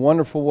life in a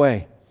wonderful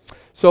way.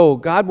 So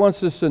God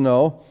wants us to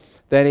know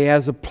that He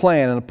has a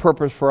plan and a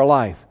purpose for our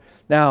life.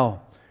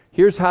 Now,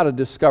 here's how to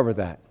discover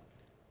that.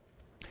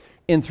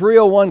 In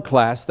 301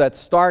 class, that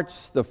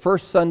starts the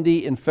first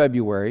Sunday in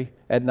February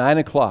at 9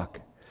 o'clock,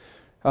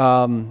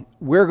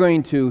 we're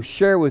going to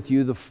share with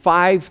you the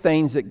 5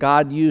 things that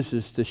God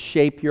uses to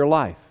shape your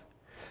life.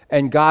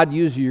 And God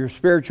uses your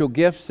spiritual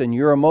gifts and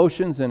your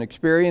emotions and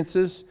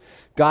experiences.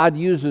 God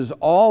uses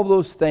all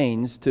those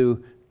things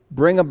to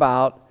bring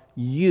about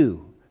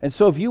you. And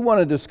so if you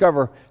want to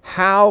discover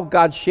how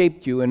God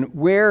shaped you and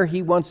where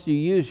He wants to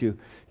use you,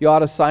 you ought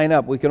to sign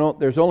up.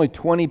 There's only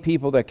 20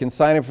 people that can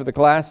sign up for the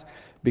class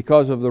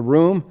because of the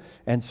room.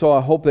 And so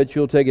I hope that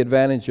you'll take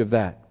advantage of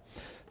that.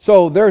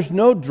 So there's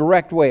no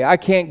direct way. I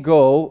can't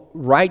go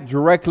right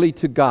directly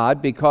to God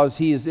because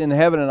He is in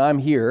heaven and I'm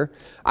here.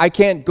 I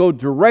can't go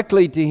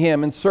directly to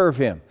Him and serve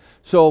Him.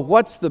 So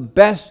what's the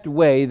best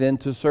way then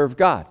to serve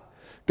God?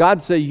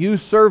 God said, you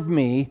serve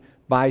me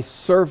by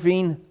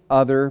serving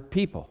other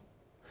people.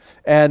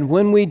 And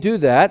when we do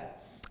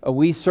that,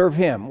 we serve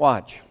Him.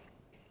 Watch.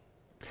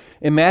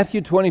 In Matthew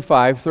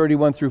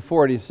 25:31 through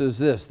 40, it says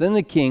this, "Then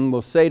the king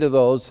will say to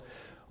those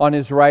on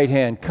his right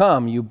hand,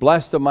 'Come, you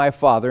blessed of my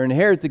Father,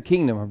 inherit the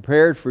kingdom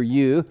prepared for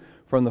you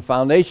from the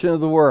foundation of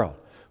the world.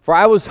 For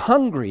I was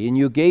hungry, and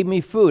you gave me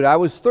food. I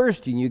was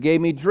thirsty, and you gave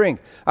me drink.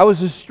 I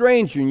was a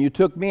stranger, and you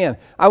took me in.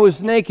 I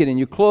was naked, and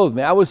you clothed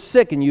me. I was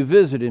sick, and you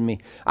visited me.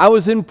 I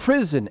was in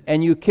prison,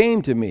 and you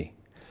came to me.'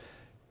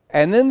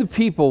 And then the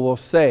people will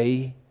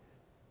say,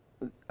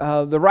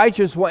 the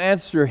righteous will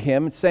answer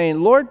him,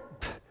 saying, 'Lord,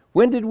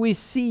 when did we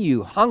see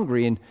you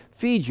hungry and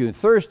feed you, and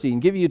thirsty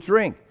and give you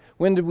drink?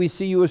 When did we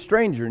see you a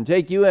stranger and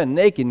take you in,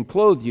 naked and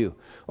clothe you?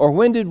 Or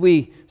when did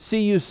we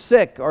see you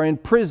sick or in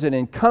prison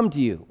and come to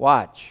you?'"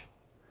 Watch.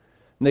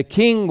 "And the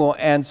king will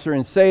answer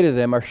and say to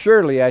them,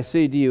 'Surely I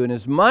say to you,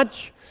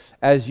 inasmuch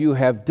as you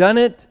have done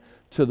it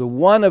to the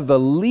one of the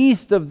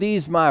least of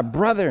these my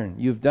brethren,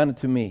 you've done it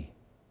to me.'"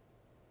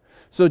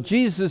 So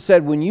Jesus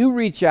said, when you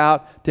reach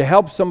out to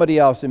help somebody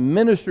else and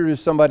minister to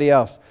somebody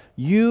else,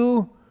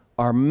 you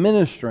are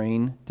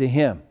ministering to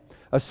him.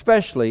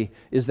 Especially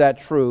is that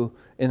true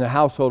in the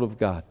household of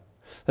God.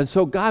 And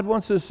so God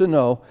wants us to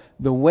know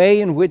the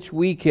way in which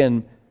we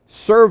can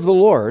serve the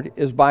Lord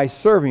is by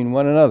serving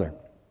one another.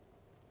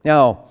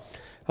 Now,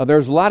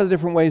 there's a lot of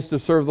different ways to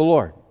serve the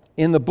Lord.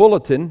 In the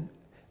bulletin,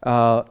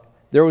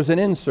 there was an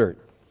insert.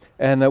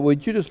 And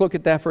would you just look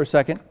at that for a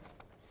second?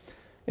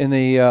 In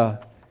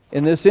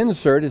this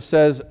insert, it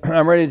says,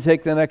 "I'm ready to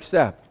take the next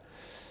step."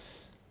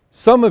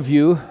 Some of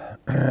you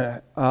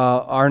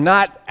are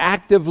not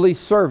actively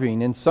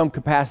serving in some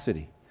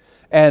capacity.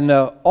 And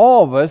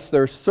all of us,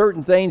 there's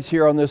certain things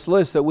here on this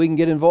list that we can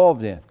get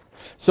involved in.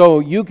 So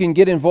you can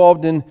get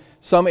involved in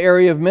some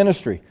area of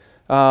ministry.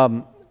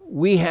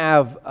 We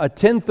have a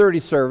 10:30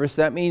 service.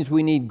 That means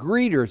we need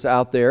greeters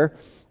out there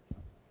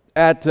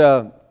at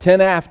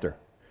 10 after.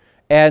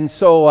 And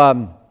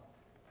so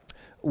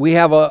we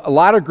have a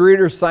lot of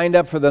greeters signed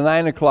up for the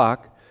 9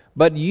 o'clock.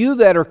 But you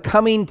that are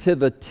coming to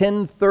the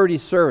 10:30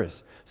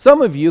 service,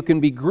 some of you can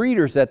be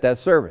greeters at that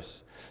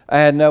service.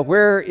 And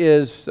where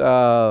is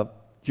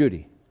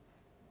Judy?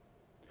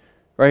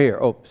 Right here.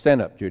 Oh,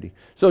 stand up, Judy.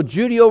 So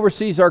Judy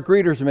oversees our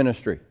greeters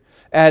ministry.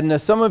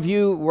 And some of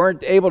you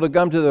weren't able to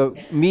come to the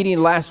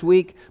meeting last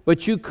week,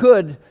 but you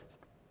could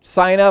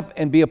sign up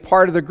and be a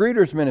part of the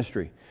greeters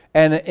ministry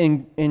and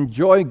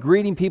enjoy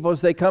greeting people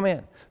as they come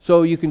in.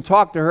 So you can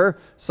talk to her,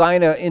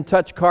 sign an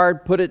in-touch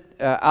card, put it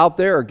out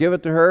there or give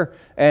it to her,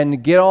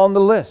 and get on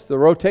the list, the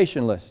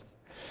rotation list.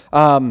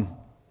 Why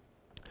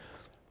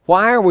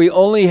are we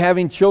only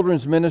having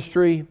children's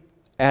ministry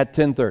at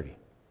 10:30?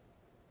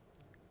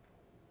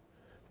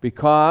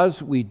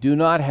 Because we do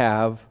not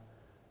have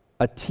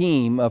a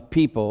team of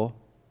people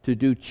to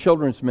do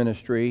children's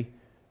ministry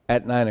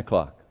at 9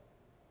 o'clock.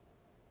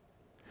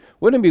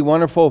 Wouldn't it be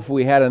wonderful if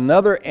we had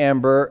another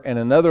Amber and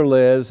another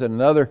Liz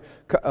and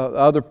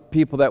other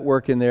people that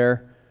work in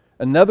there,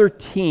 another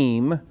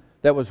team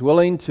that was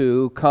willing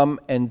to come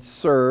and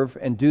serve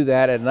and do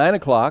that at 9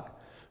 o'clock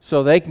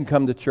so they can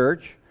come to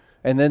church,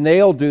 and then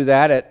they'll do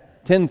that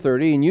at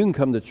 10:30 and you can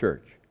come to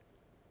church.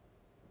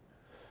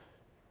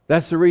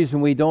 That's the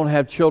reason we don't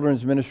have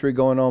children's ministry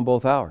going on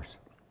both hours.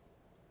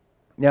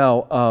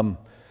 Now,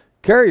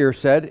 Carrier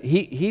said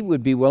he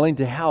would be willing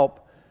to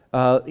help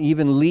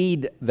even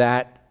lead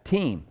that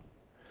team.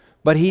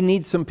 But he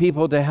needs some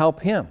people to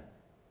help him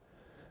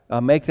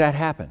make that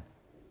happen.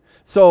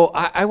 So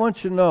I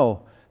want you to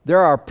know there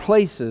are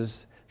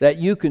places that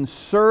you can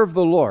serve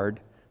the Lord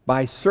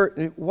by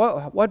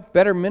what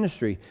better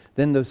ministry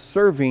than the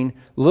serving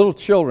little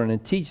children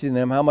and teaching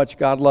them how much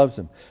God loves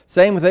them.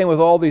 Same thing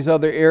with all these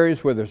other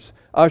areas where there's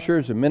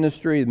ushers and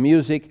ministry,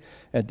 music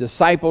and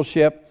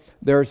discipleship.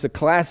 There's the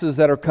classes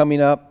that are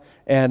coming up,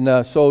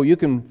 and so you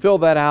can fill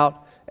that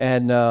out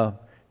and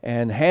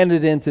hand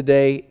it in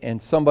today,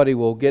 and somebody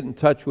will get in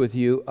touch with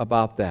you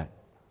about that.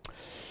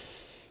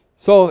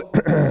 So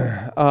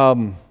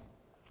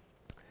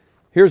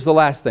here's the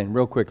last thing,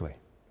 real quickly.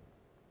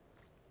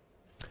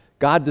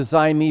 God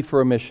designed me for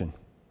a mission.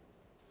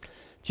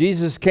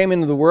 Jesus came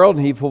into the world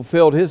and he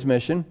fulfilled his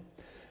mission.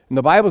 And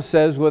the Bible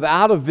says,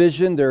 without a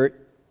vision, the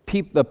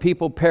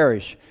people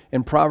perish.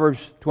 In Proverbs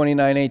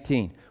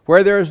 29:18.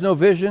 Where there is no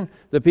vision,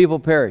 the people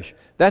perish.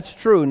 That's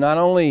true not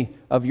only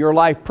of your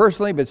life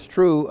personally, but it's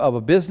true of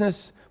a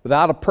business.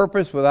 Without a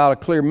purpose, without a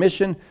clear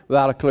mission,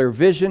 without a clear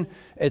vision.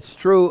 It's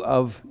true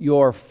of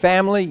your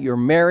family, your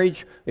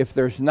marriage. If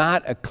there's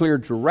not a clear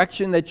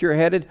direction that you're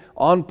headed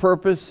on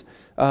purpose,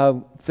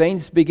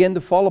 things begin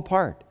to fall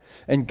apart.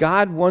 And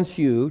God wants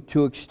you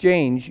to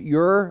exchange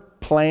your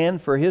plan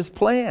for his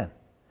plan.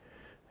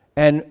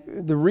 And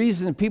the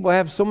reason people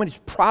have so many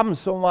problems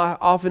so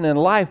often in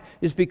life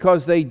is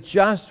because they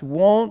just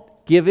won't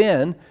give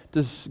in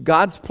to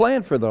God's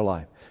plan for their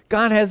life.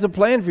 God has a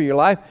plan for your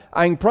life.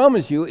 I can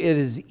promise you it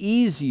is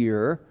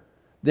easier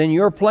than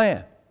your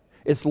plan.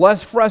 It's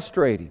less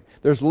frustrating.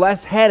 There's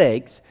less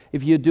headaches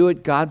if you do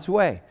it God's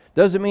way.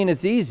 Doesn't mean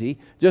it's easy,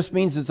 just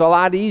means it's a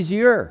lot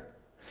easier.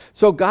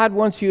 So God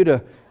wants you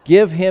to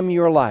give him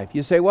your life.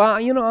 You say, well,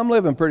 I'm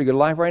living a pretty good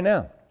life right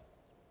now.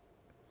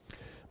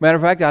 Matter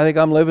of fact, I think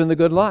I'm living the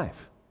good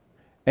life.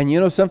 And you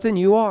know something?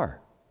 You are.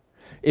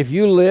 If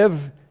you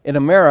live in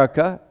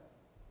America,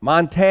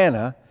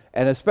 Montana,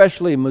 and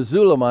especially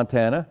Missoula,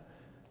 Montana,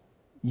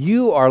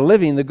 you are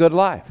living the good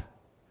life.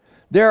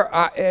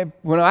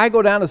 When I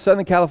go down to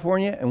Southern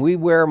California and we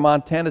wear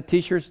Montana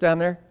t-shirts down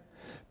there,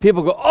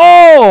 people go,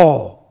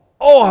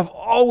 I've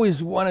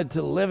always wanted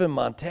to live in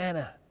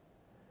Montana.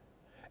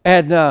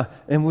 And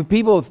when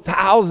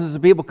thousands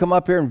of people come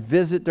up here and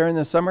visit during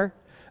the summer,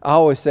 I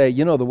always say,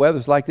 the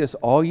weather's like this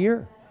all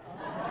year.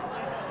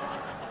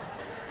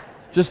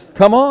 Just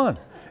come on.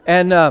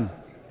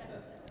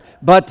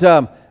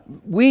 But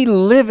we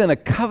live in a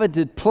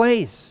coveted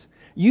place.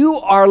 You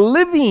are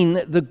living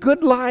the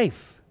good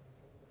life.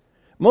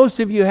 Most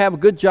of you have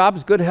good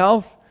jobs, good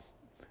health,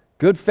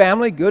 good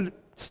family, good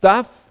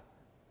stuff.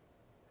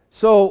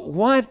 So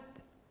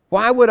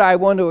why would I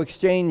want to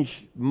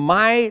exchange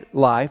my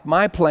life,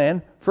 my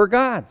plan, for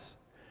God's?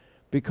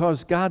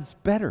 Because God's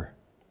better.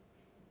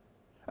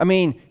 I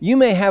mean, you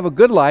may have a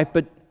good life,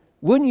 but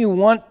wouldn't you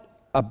want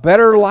a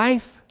better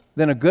life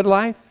than a good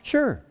life?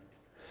 Sure.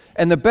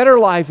 And the better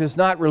life is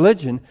not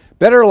religion.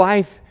 Better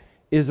life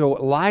is a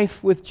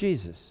life with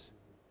Jesus.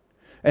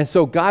 And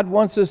so God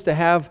wants us to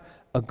have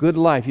a good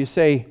life. You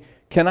say,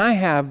 can I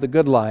have the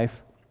good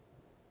life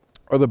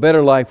or the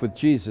better life with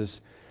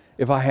Jesus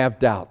if I have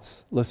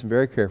doubts? Listen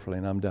very carefully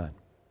and I'm done.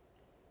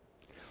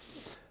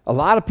 A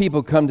lot of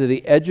people come to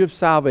the edge of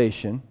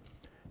salvation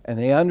and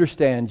they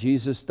understand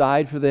Jesus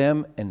died for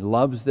them and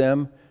loves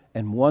them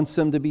and wants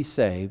them to be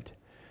saved.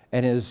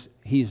 And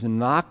He's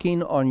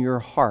knocking on your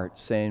heart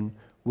saying,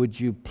 would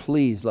you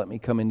please let me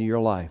come into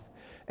your life?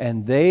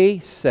 And they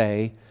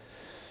say,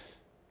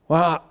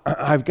 well,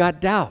 I've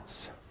got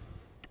doubts.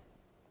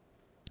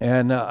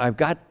 And I've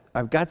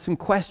got some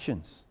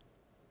questions.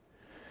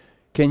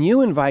 Can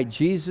you invite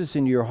Jesus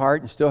into your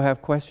heart and still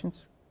have questions?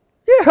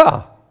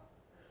 Yeah.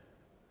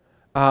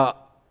 I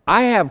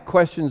have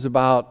questions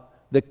about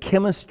the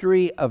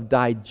chemistry of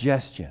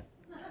digestion.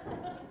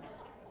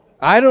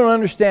 I don't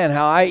understand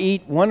how I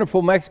eat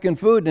wonderful Mexican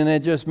food and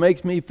it just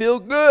makes me feel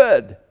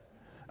good.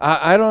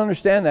 I don't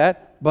understand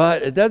that,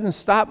 but it doesn't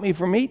stop me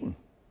from eating.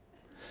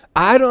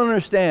 I don't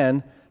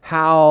understand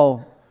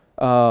how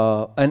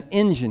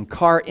an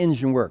car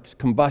engine works,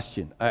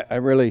 combustion. I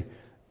don't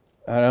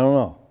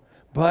know.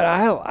 But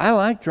I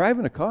like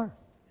driving a car.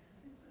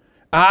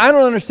 I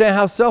don't understand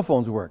how cell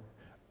phones work,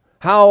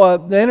 how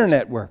the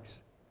internet works.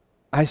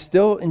 I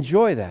still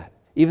enjoy that,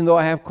 even though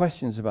I have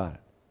questions about it.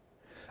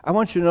 I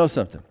want you to know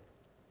something.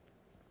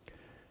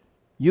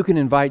 You can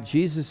invite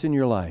Jesus in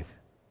your life,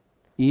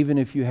 even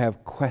if you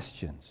have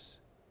questions.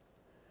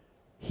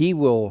 He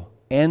will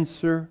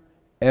answer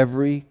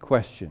every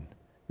question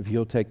if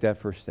you'll take that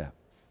first step.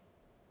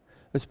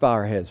 Let's bow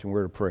our heads in a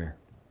word of prayer.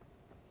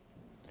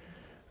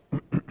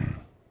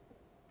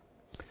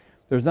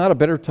 There's not a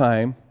better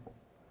time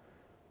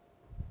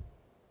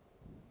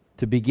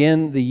to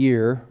begin the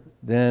year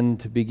than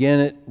to begin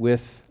it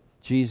with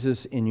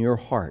Jesus in your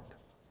heart.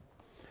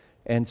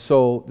 And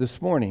so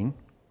this morning,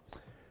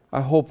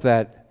 I hope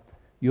that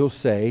you'll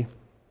say,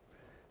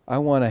 I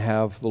want to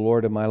have the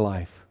Lord in my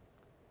life.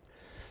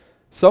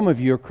 Some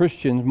of you are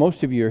Christians,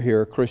 most of you are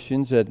here are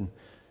Christians,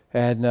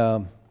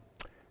 and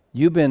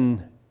you've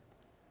been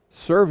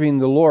serving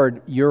the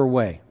Lord your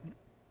way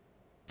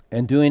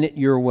and doing it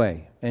your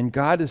way. And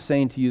God is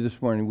saying to you this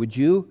morning, would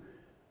you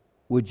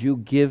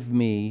give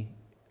me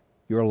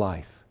your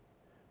life?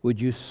 Would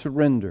you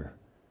surrender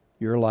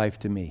your life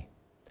to me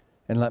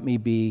and let me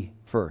be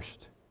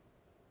first?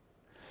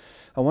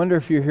 I wonder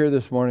if you're here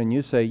this morning and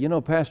you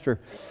say,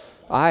 Pastor,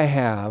 I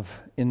have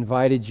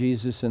invited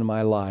Jesus into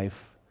my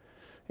life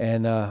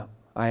and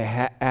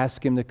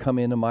asked Him to come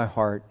into my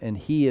heart and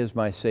He is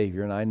my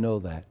Savior and I know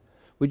that.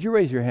 Would you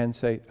raise your hand and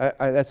say,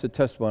 that's a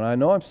testimony. I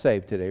know I'm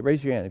saved today.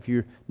 Raise your hand if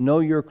you know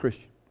you're a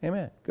Christian.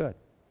 Amen. Good.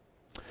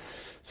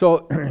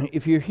 So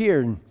if you're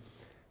here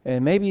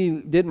and maybe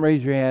you didn't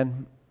raise your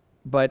hand,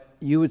 but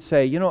you would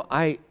say,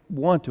 I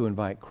want to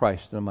invite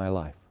Christ into my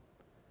life.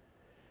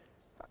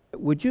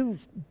 Would you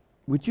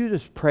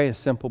just pray a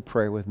simple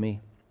prayer with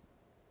me?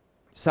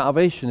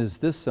 Salvation is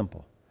this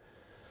simple.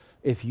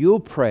 If you'll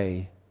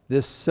pray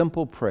this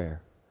simple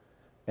prayer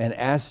and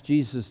ask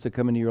Jesus to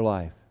come into your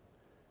life,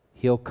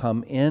 He'll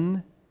come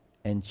in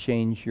and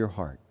change your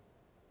heart.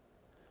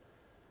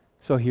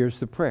 So here's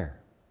the prayer.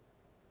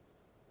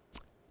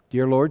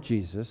 Dear Lord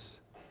Jesus,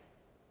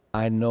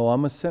 I know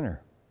I'm a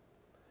sinner.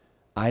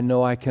 I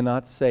know I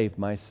cannot save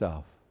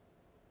myself.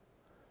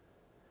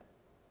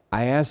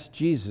 I ask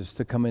Jesus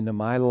to come into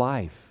my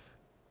life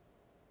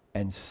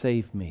and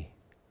save me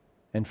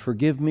and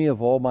forgive me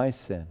of all my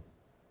sin.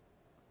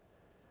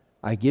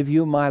 I give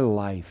you my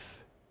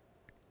life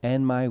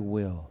and my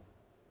will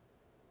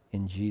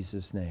in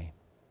Jesus' name.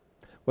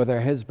 With our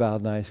heads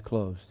bowed and eyes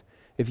closed.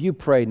 If you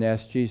prayed and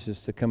asked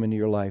Jesus to come into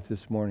your life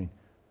this morning,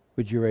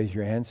 would you raise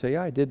your hand and say,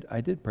 yeah,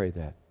 I did pray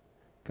that.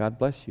 God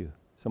bless you.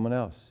 Someone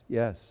else?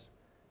 Yes.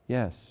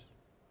 Yes.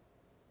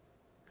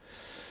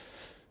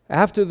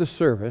 After the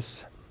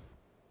service,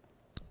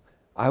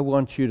 I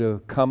want you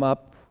to come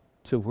up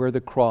to where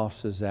the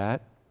cross is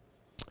at.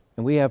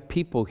 And we have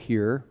people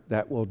here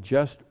that will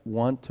just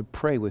want to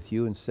pray with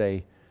you and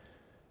say,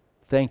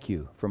 thank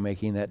you for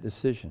making that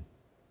decision.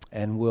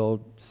 And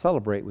we'll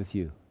celebrate with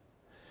you.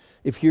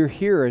 If you're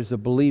here as a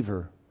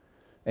believer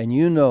and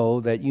you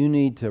know that you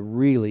need to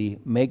really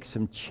make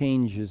some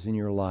changes in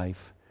your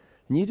life,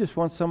 and you just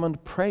want someone to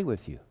pray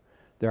with you,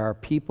 there are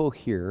people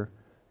here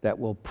that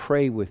will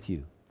pray with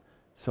you.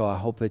 So I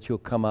hope that you'll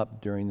come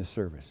up during the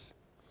service,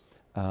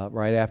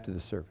 right after the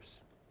service.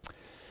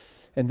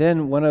 And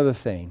then one other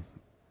thing,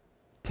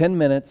 10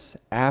 minutes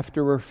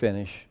after we're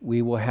finished,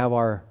 we will have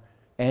our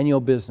annual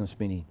business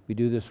meeting. We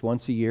do this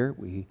once a year.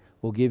 We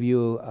will give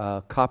you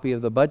a copy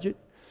of the budget,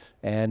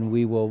 and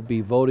we will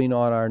be voting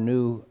on our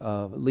new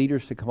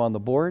leaders to come on the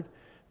board.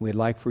 We'd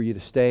like for you to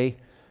stay,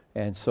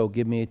 and so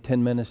give me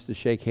 10 minutes to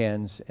shake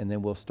hands, and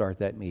then we'll start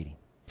that meeting.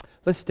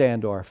 Let's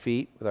stand to our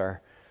feet with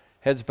our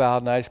heads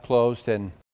bowed and eyes closed, and